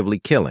actively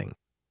killing.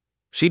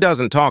 She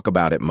doesn't talk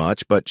about it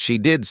much, but she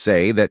did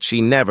say that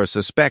she never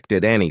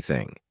suspected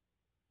anything.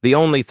 The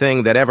only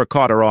thing that ever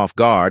caught her off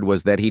guard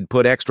was that he'd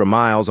put extra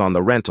miles on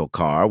the rental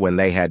car when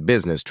they had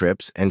business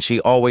trips, and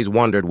she always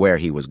wondered where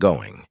he was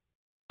going.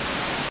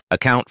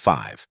 Account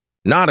 5.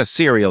 Not a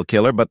serial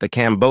killer, but the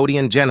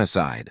Cambodian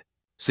genocide.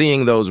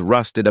 Seeing those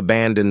rusted,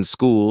 abandoned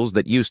schools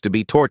that used to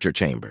be torture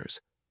chambers.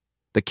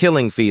 The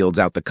killing fields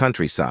out the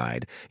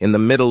countryside, in the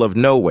middle of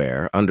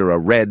nowhere under a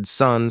red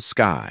sun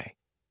sky.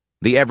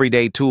 The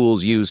everyday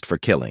tools used for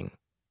killing.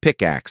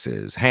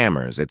 Pickaxes,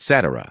 hammers,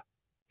 etc.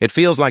 It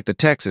feels like the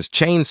Texas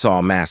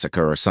Chainsaw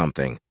Massacre or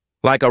something.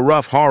 Like a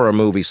rough horror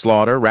movie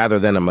slaughter rather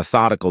than a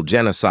methodical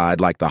genocide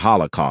like the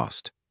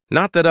Holocaust.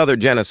 Not that other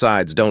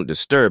genocides don't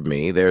disturb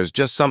me, there's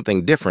just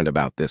something different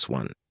about this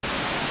one.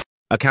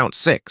 Account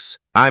 6.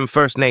 I'm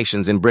First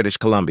Nations in British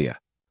Columbia.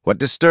 What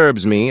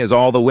disturbs me is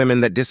all the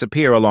women that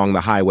disappear along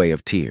the Highway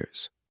of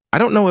Tears. I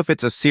don't know if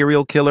it's a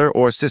serial killer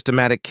or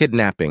systematic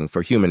kidnapping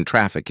for human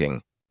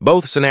trafficking.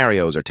 Both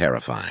scenarios are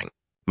terrifying.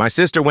 My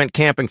sister went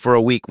camping for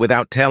a week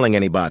without telling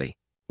anybody.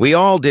 We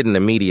all didn't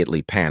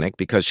immediately panic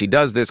because she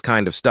does this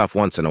kind of stuff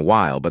once in a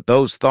while, but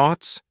those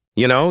thoughts,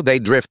 they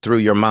drift through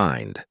your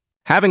mind.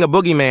 Having a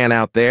boogeyman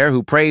out there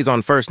who preys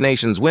on First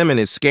Nations women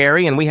is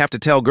scary, and we have to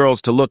tell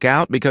girls to look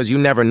out because you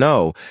never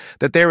know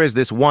that there is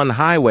this one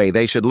highway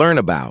they should learn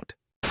about.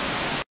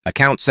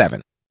 Account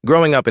 7.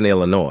 Growing up in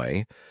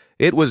Illinois,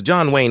 it was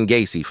John Wayne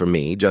Gacy for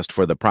me just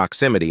for the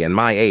proximity and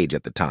my age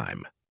at the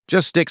time.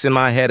 Just sticks in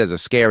my head as a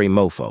scary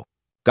mofo.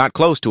 Got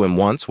close to him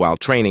once while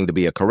training to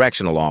be a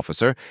correctional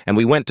officer, and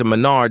we went to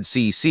Menard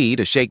CC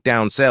to shake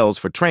down cells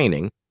for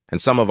training,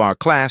 and some of our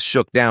class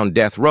shook down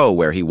death row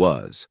where he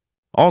was.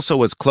 Also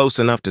was close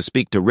enough to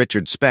speak to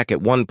Richard Speck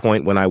at one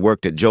point when I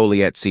worked at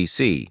Joliet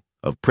CC,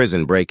 of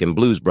Prison Break and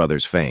Blues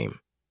Brothers fame.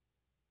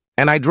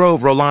 And I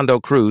drove Rolando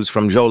Cruz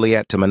from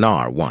Joliet to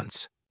Menard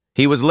once.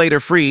 He was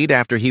later freed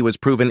after he was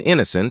proven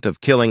innocent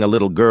of killing a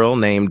little girl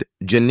named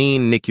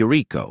Janine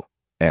Nicurico,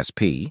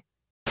 SP.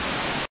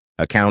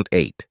 Account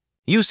 8.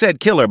 You said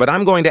killer, but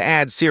I'm going to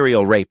add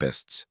serial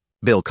rapists.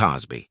 Bill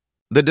Cosby.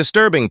 The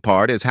disturbing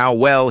part is how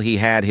well he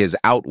had his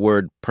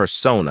outward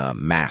persona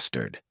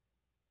mastered.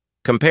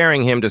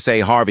 Comparing him to,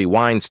 say, Harvey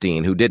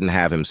Weinstein, who didn't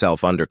have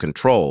himself under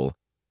control,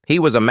 he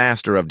was a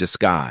master of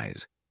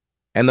disguise.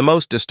 And the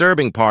most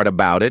disturbing part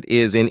about it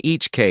is, in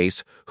each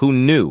case, who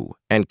knew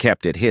and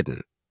kept it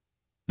hidden.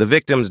 The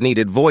victims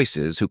needed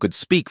voices who could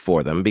speak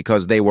for them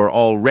because they were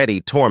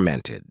already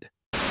tormented.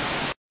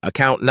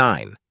 Account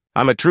 9.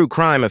 I'm a true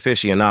crime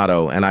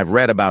aficionado, and I've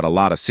read about a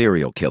lot of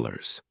serial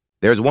killers.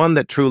 There's one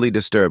that truly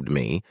disturbed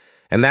me,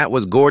 and that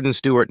was Gordon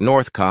Stewart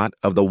Northcott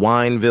of the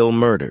Wineville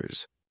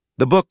murders.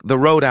 The book The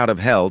Road Out of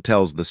Hell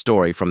tells the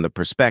story from the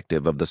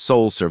perspective of the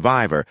sole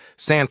survivor,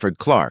 Sanford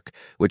Clark,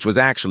 which was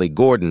actually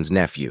Gordon's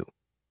nephew.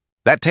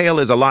 That tale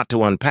is a lot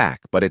to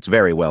unpack, but it's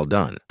very well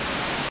done.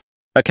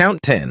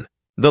 Account 10.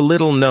 The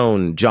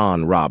little-known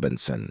John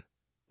Robinson.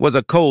 Was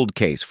a cold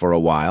case for a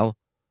while.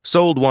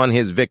 Sold one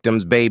his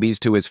victim's babies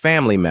to his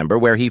family member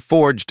where he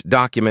forged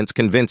documents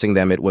convincing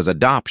them it was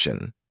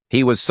adoption.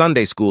 He was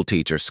Sunday school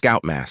teacher,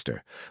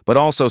 scoutmaster, but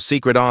also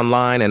secret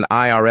online and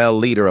IRL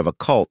leader of a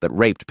cult that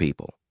raped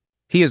people.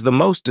 He is the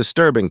most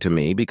disturbing to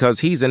me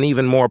because he's an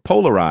even more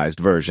polarized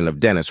version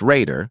of Dennis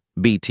Rader,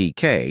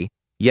 BTK,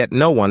 yet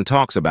no one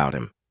talks about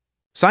him.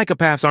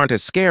 Psychopaths aren't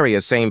as scary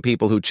as sane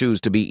people who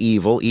choose to be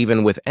evil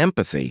even with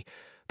empathy.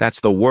 That's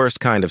the worst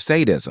kind of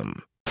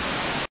sadism.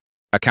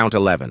 Account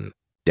 11.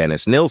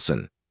 Dennis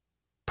Nilsson.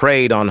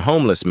 Preyed on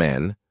homeless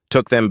men,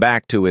 took them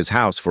back to his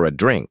house for a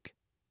drink.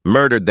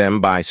 Murdered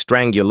them by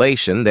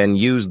strangulation, then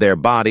used their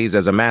bodies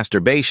as a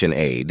masturbation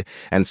aid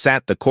and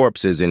sat the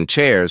corpses in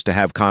chairs to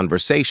have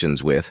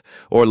conversations with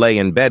or lay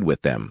in bed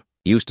with them.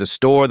 Used to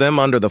store them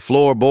under the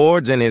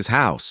floorboards in his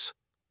house.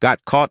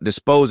 Got caught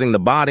disposing the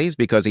bodies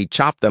because he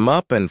chopped them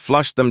up and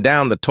flushed them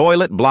down the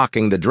toilet,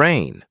 blocking the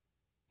drain.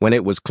 When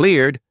it was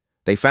cleared,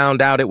 they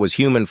found out it was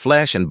human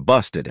flesh and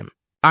busted him.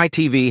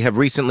 ITV have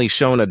recently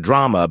shown a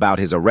drama about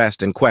his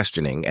arrest and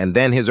questioning and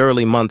then his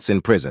early months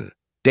in prison.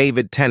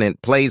 David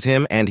Tennant plays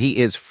him, and he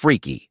is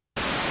freaky.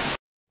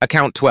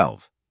 Account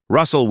 12.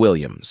 Russell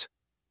Williams.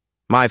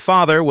 My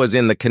father was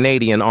in the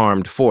Canadian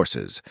Armed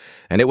Forces,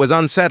 and it was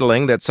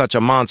unsettling that such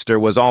a monster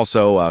was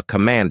also a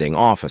commanding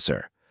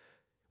officer.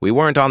 We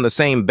weren't on the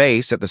same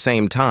base at the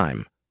same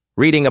time.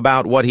 Reading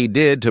about what he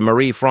did to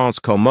Marie-France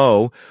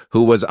Comeau,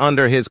 who was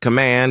under his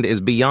command, is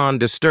beyond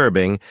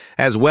disturbing,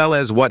 as well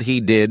as what he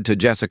did to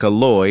Jessica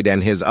Lloyd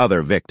and his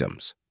other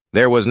victims.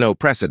 There was no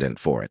precedent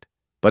for it,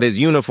 but his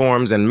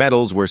uniforms and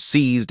medals were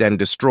seized and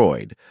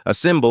destroyed, a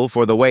symbol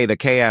for the way the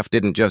KF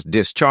didn't just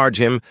discharge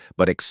him,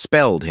 but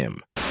expelled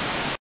him.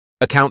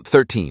 Account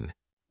 13.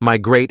 My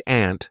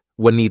great-aunt,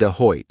 Juanita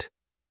Hoyt.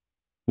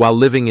 While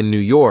living in New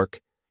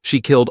York,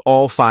 she killed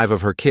all 5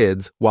 of her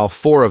kids, while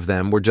 4 of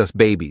them were just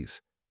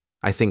babies.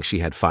 I think she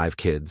had 5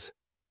 kids.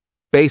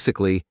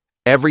 Basically,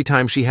 every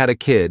time she had a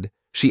kid,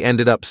 she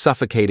ended up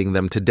suffocating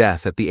them to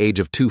death at the age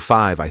of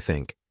 25, I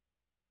think.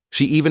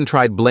 She even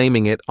tried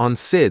blaming it on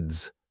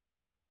SIDS.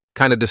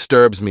 Kinda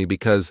disturbs me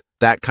because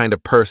that kind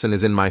of person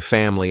is in my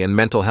family and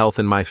mental health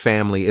in my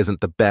family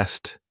isn't the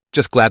best.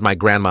 Just glad my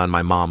grandma and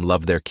my mom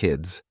love their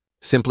kids.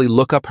 Simply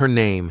look up her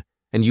name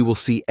and you will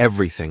see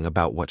everything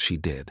about what she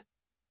did.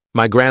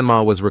 My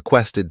grandma was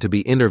requested to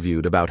be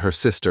interviewed about her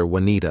sister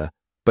Juanita,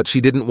 but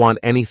she didn't want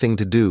anything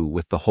to do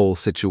with the whole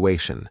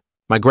situation.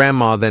 My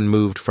grandma then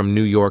moved from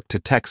New York to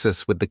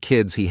Texas with the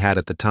kids he had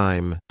at the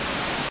time.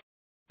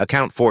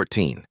 Account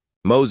 14.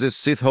 Moses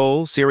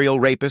Sithole, serial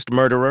rapist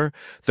murderer,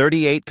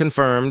 38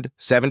 confirmed,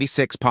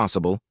 76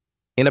 possible,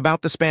 in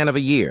about the span of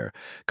a year,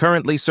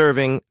 currently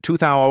serving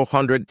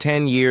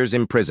 2,110 years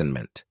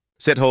imprisonment.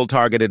 Sithole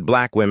targeted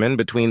black women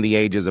between the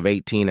ages of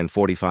 18 and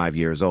 45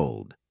 years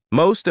old.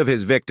 Most of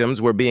his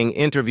victims were being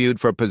interviewed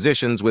for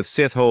positions with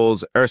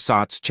Sithole's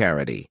ersatz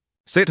charity.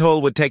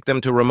 Sithole would take them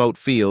to remote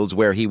fields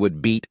where he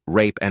would beat,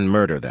 rape, and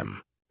murder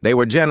them. They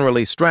were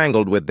generally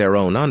strangled with their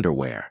own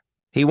underwear.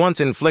 He once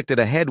inflicted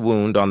a head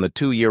wound on the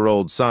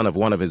 2-year-old son of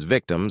one of his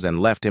victims and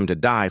left him to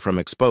die from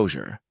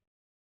exposure.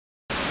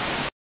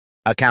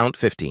 Account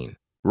 15.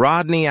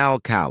 Rodney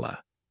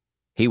Alcala.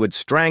 He would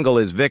strangle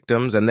his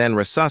victims and then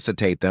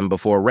resuscitate them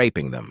before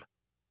raping them.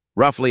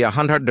 Roughly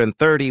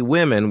 130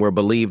 women were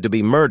believed to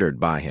be murdered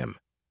by him.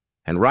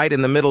 And right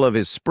in the middle of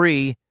his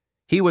spree,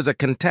 he was a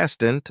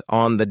contestant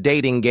on the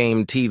dating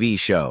game TV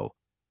show.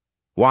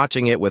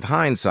 Watching it with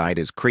hindsight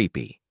is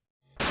creepy.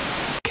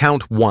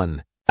 Count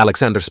 1.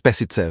 Alexander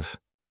Spesitsev.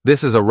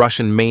 This is a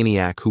Russian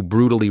maniac who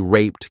brutally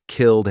raped,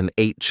 killed, and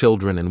ate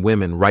children and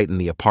women right in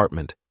the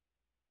apartment.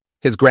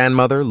 His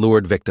grandmother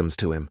lured victims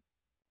to him.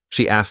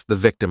 She asked the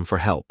victim for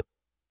help,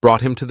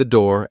 brought him to the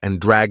door,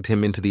 and dragged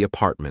him into the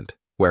apartment,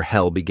 where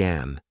hell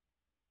began.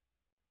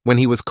 When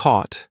he was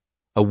caught,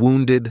 a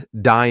wounded,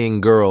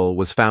 dying girl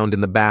was found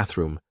in the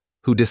bathroom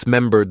who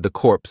dismembered the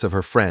corpse of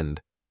her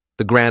friend.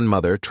 The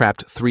grandmother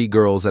trapped 3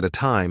 girls at a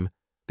time.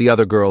 The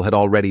other girl had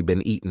already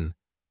been eaten.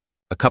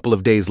 A couple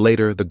of days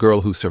later, the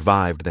girl who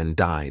survived then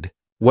died.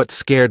 What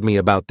scared me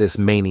about this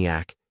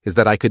maniac is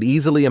that I could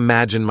easily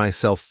imagine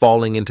myself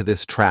falling into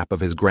this trap of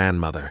his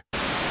grandmother.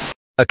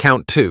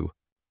 Account 2.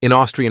 In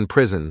Austrian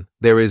prison,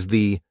 there is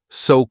the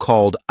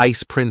so-called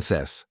Ice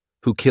Princess,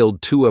 who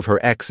killed 2 of her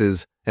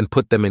exes and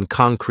put them in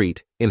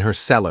concrete in her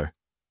cellar.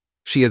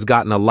 She has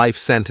gotten a life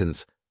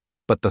sentence,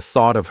 but the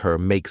thought of her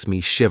makes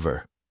me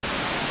shiver.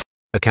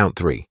 Account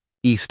 3.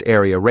 East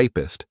Area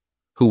Rapist,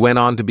 who went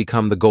on to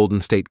become the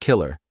Golden State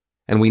Killer,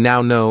 and we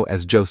now know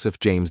as Joseph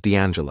James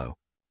D'Angelo.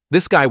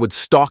 This guy would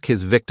stalk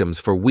his victims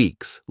for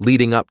weeks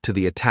leading up to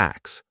the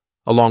attacks,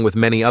 along with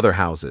many other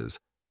houses,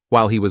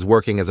 while he was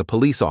working as a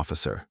police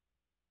officer.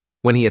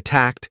 When he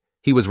attacked,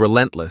 he was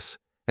relentless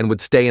and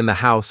would stay in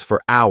the house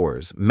for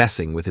hours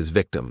messing with his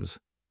victims.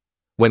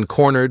 When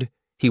cornered,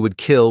 he would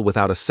kill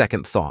without a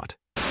second thought.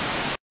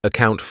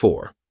 Account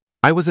 4.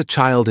 I was a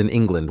child in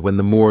England when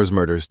the Moors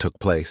murders took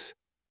place.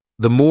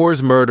 The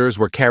Moors murders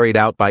were carried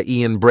out by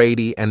Ian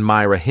Brady and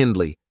Myra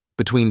Hindley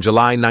between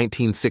July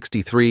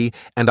 1963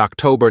 and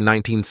October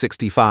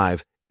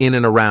 1965 in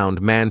and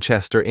around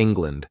Manchester,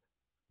 England.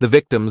 The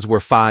victims were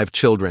 5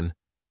 children.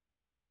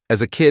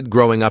 As a kid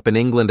growing up in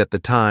England at the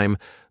time,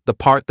 the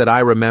part that I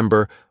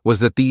remember was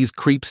that these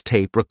creeps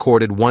tape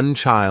recorded one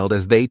child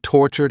as they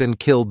tortured and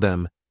killed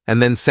them,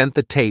 and then sent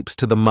the tapes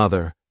to the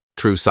mother.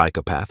 True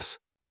psychopaths.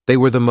 They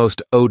were the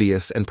most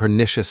odious and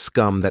pernicious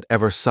scum that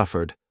ever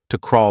suffered to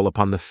crawl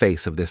upon the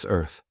face of this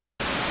earth.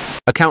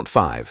 Account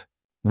 5.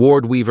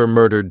 Ward Weaver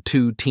murdered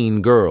 2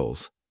 teen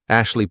girls,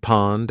 Ashley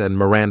Pond and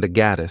Miranda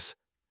Gaddis,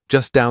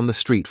 just down the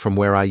street from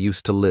where I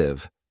used to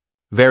live.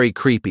 Very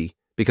creepy,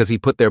 because he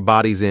put their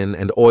bodies in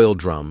an oil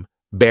drum,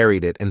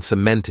 buried it, and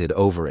cemented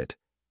over it.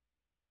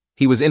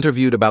 He was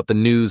interviewed about the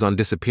news on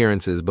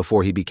disappearances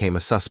before he became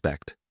a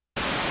suspect.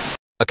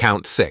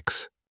 Account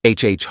 6.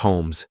 H.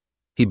 Holmes.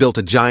 He built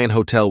a giant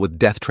hotel with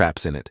death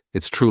traps in it.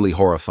 It's truly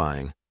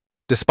horrifying.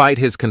 Despite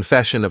his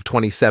confession of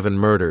 27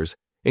 murders,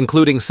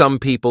 including some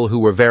people who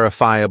were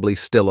verifiably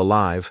still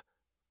alive,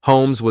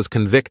 Holmes was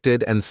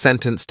convicted and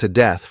sentenced to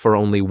death for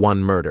only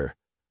 1 murder,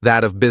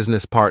 that of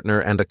business partner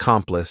and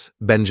accomplice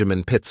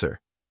Benjamin Pitzer.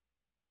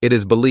 It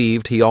is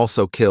believed he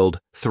also killed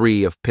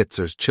 3 of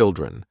Pitzer's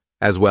children,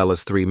 as well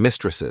as 3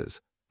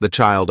 mistresses, the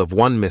child of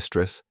one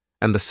mistress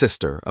and the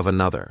sister of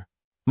another.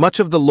 Much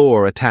of the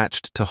lore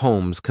attached to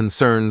Holmes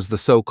concerns the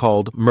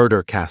so-called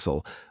Murder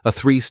Castle, a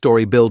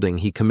 3-story building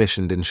he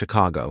commissioned in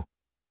Chicago.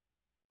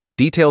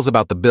 Details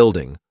about the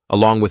building,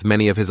 along with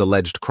many of his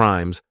alleged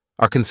crimes,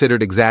 are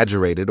considered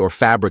exaggerated or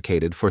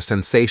fabricated for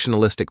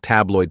sensationalistic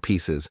tabloid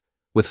pieces,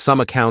 with some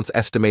accounts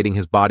estimating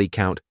his body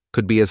count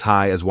could be as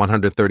high as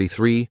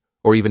 133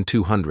 or even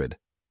 200.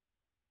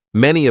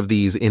 Many of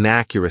these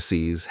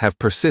inaccuracies have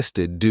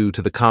persisted due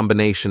to the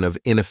combination of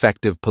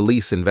ineffective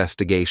police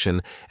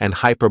investigation and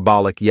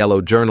hyperbolic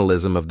yellow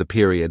journalism of the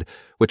period,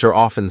 which are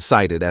often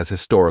cited as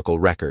historical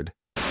record.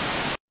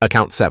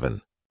 Account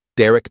 7.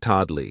 Derek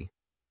Toddley.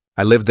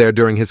 I lived there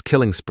during his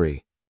killing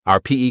spree. Our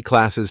PE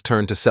classes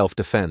turned to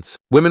self-defense.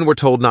 Women were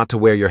told not to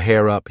wear your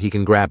hair up, he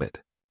can grab it.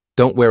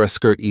 Don't wear a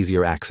skirt,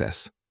 easier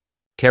access.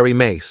 Carry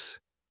mace.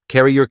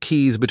 Carry your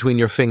keys between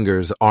your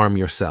fingers, arm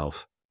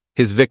yourself.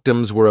 His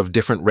victims were of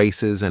different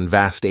races and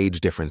vast age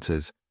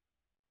differences.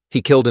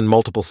 He killed in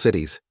multiple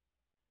cities.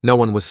 No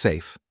one was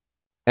safe.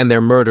 And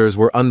their murders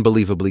were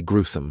unbelievably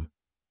gruesome.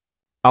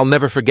 I'll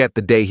never forget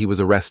the day he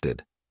was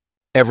arrested.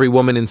 Every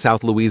woman in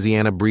South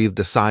Louisiana breathed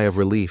a sigh of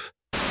relief.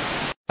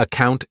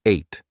 Account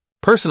 8.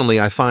 Personally,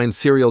 I find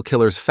serial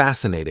killers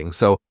fascinating,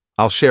 so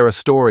I'll share a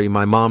story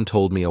my mom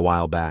told me a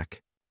while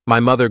back. My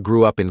mother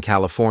grew up in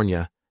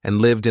California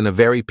and lived in a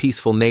very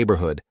peaceful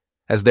neighborhood,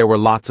 as there were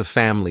lots of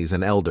families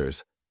and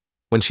elders.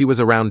 When she was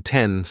around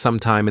 10,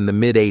 sometime in the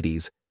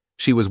mid-80s,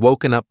 she was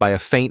woken up by a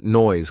faint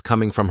noise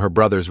coming from her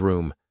brother's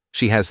room.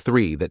 She has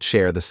 3 that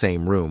share the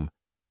same room.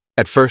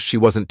 At first, she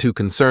wasn't too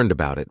concerned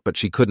about it, but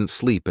she couldn't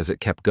sleep as it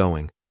kept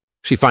going.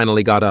 She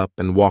finally got up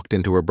and walked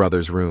into her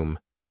brother's room.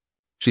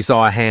 She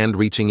saw a hand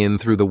reaching in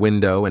through the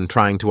window and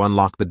trying to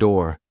unlock the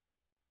door.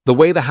 The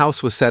way the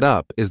house was set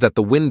up is that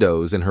the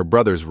windows in her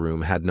brother's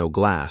room had no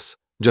glass,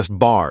 just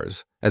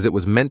bars, as it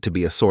was meant to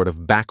be a sort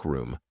of back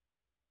room.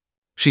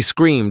 She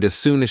screamed as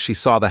soon as she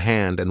saw the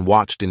hand and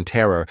watched in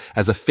terror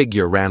as a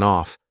figure ran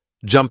off,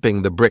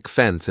 jumping the brick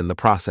fence in the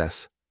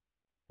process.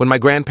 When my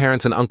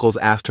grandparents and uncles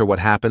asked her what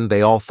happened,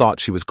 they all thought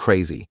she was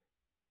crazy.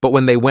 But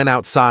when they went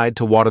outside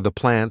to water the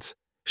plants,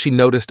 she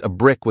noticed a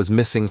brick was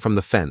missing from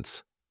the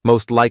fence,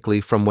 most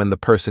likely from when the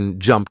person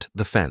jumped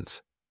the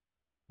fence.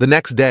 The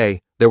next day,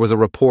 there was a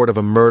report of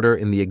a murder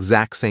in the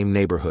exact same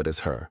neighborhood as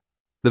her.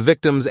 The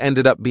victims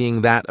ended up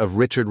being that of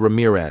Richard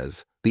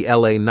Ramirez, the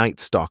LA Night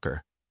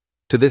Stalker.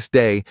 To this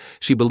day,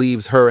 she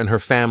believes her and her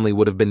family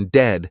would have been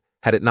dead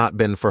had it not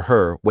been for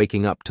her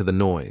waking up to the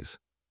noise.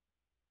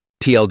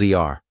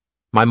 TLDR.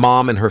 My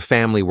mom and her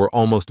family were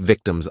almost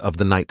victims of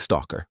the Night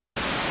Stalker.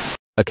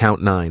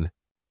 Account 9.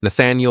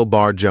 Nathaniel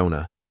Bar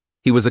Jonah.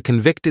 He was a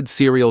convicted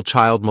serial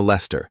child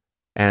molester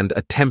and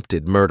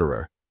attempted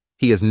murderer.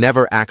 He has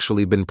never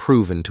actually been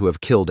proven to have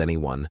killed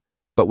anyone,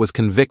 but was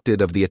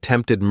convicted of the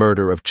attempted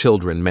murder of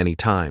children many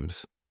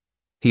times.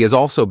 He has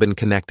also been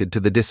connected to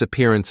the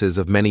disappearances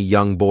of many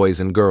young boys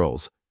and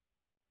girls.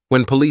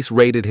 When police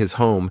raided his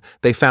home,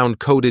 they found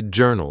coded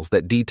journals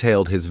that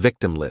detailed his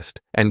victim list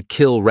and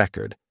kill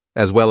record,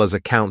 as well as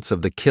accounts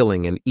of the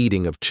killing and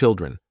eating of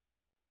children.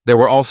 There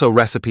were also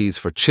recipes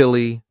for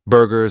chili,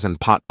 burgers, and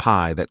pot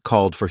pie that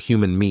called for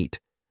human meat,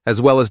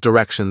 as well as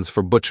directions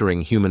for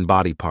butchering human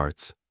body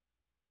parts.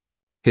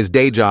 His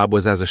day job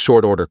was as a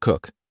short-order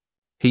cook.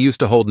 He used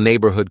to hold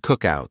neighborhood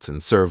cookouts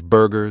and serve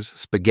burgers,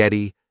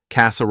 spaghetti,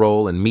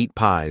 casserole, and meat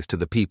pies to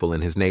the people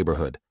in his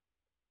neighborhood.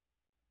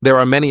 There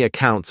are many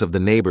accounts of the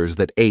neighbors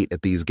that ate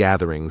at these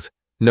gatherings,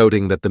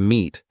 noting that the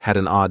meat had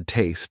an odd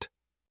taste.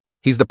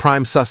 He's the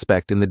prime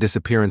suspect in the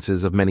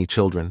disappearances of many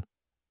children.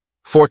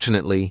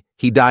 Fortunately,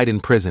 he died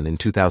in prison in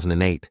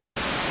 2008.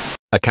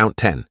 Account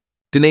 10.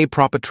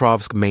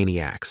 Dnipropetrovsk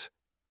maniacs.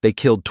 They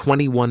killed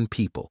 21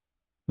 people,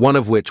 one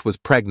of which was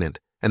pregnant,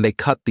 and they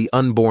cut the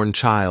unborn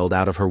child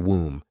out of her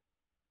womb.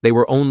 They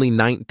were only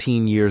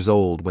 19 years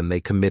old when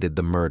they committed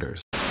the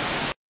murders.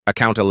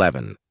 Account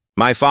 11.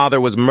 My father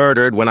was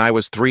murdered when I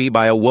was 3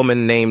 by a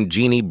woman named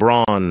Jeannie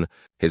Braun.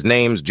 His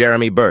name's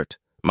Jeremy Burt.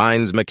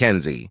 Mine's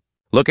Mackenzie.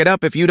 Look it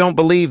up if you don't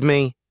believe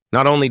me.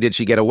 Not only did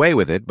she get away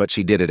with it, but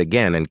she did it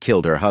again and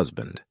killed her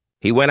husband.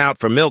 He went out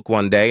for milk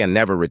one day and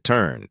never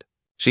returned.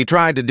 She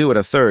tried to do it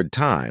a 3rd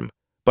time,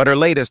 but her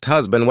latest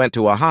husband went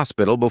to a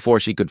hospital before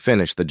she could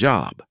finish the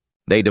job.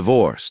 They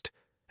divorced,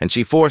 and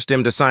she forced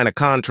him to sign a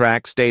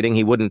contract stating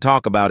he wouldn't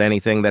talk about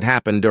anything that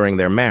happened during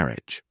their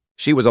marriage.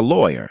 She was a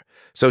lawyer,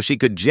 so she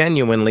could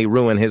genuinely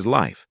ruin his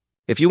life.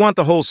 If you want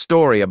the whole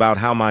story about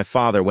how my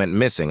father went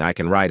missing, I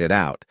can write it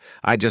out.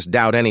 I just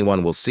doubt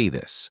anyone will see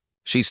this.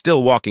 She's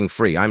still walking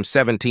free. I'm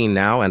 17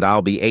 now, and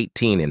I'll be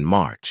 18 in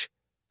March.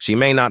 She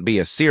may not be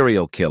a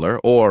serial killer,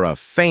 or a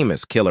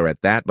famous killer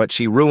at that, but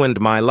she ruined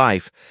my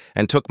life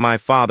and took my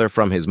father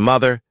from his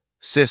mother,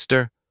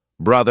 sister,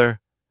 brother,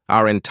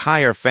 our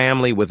entire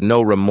family with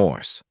no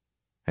remorse.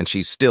 And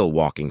she's still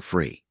walking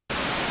free.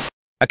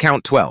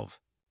 Account 12.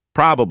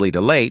 Probably too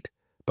late,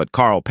 but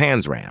Carl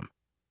Panzram.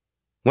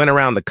 Went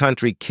around the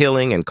country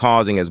killing and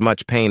causing as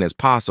much pain as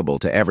possible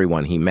to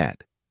everyone he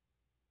met.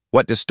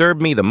 What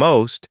disturbed me the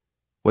most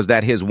was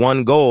that his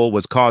one goal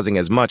was causing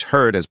as much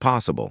hurt as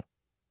possible.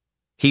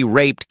 He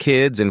raped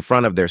kids in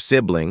front of their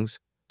siblings,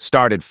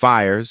 started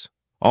fires,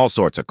 all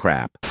sorts of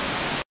crap.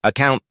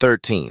 Account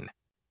 13.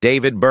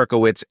 David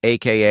Berkowitz,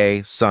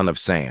 a.k.a. Son of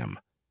Sam.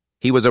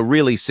 He was a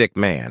really sick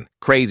man,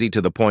 crazy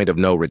to the point of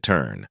no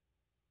return.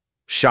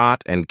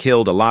 Shot and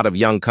killed a lot of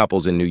young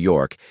couples in New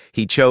York.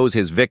 He chose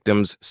his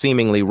victims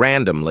seemingly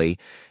randomly,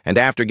 and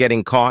after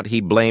getting caught,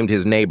 he blamed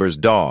his neighbor's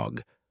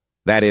dog.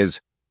 That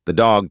is, the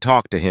dog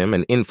talked to him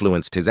and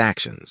influenced his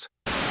actions.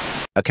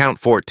 Account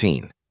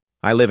 14.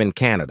 I live in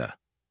Canada.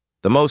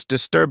 The most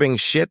disturbing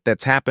shit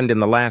that's happened in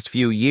the last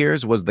few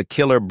years was the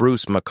killer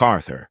Bruce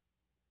MacArthur.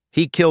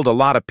 He killed a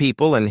lot of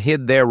people and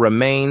hid their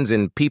remains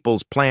in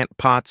people's plant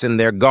pots in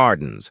their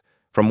gardens.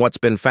 From what's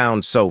been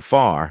found so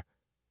far,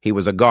 he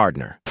was a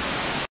gardener.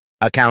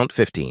 Account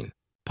 15.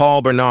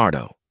 Paul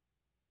Bernardo.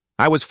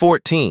 I was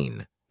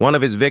 14. One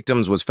of his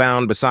victims was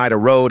found beside a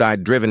road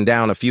I'd driven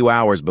down a few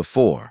hours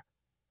before.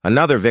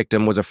 Another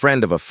victim was a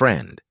friend of a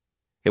friend.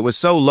 It was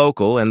so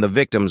local and the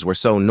victims were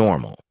so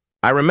normal.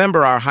 I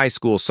remember our high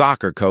school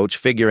soccer coach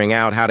figuring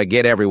out how to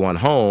get everyone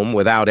home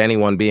without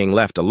anyone being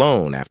left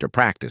alone after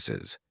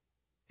practices.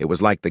 It was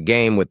like the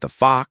game with the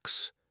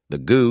fox, the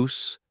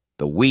goose,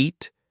 the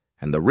wheat,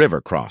 and the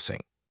river crossing.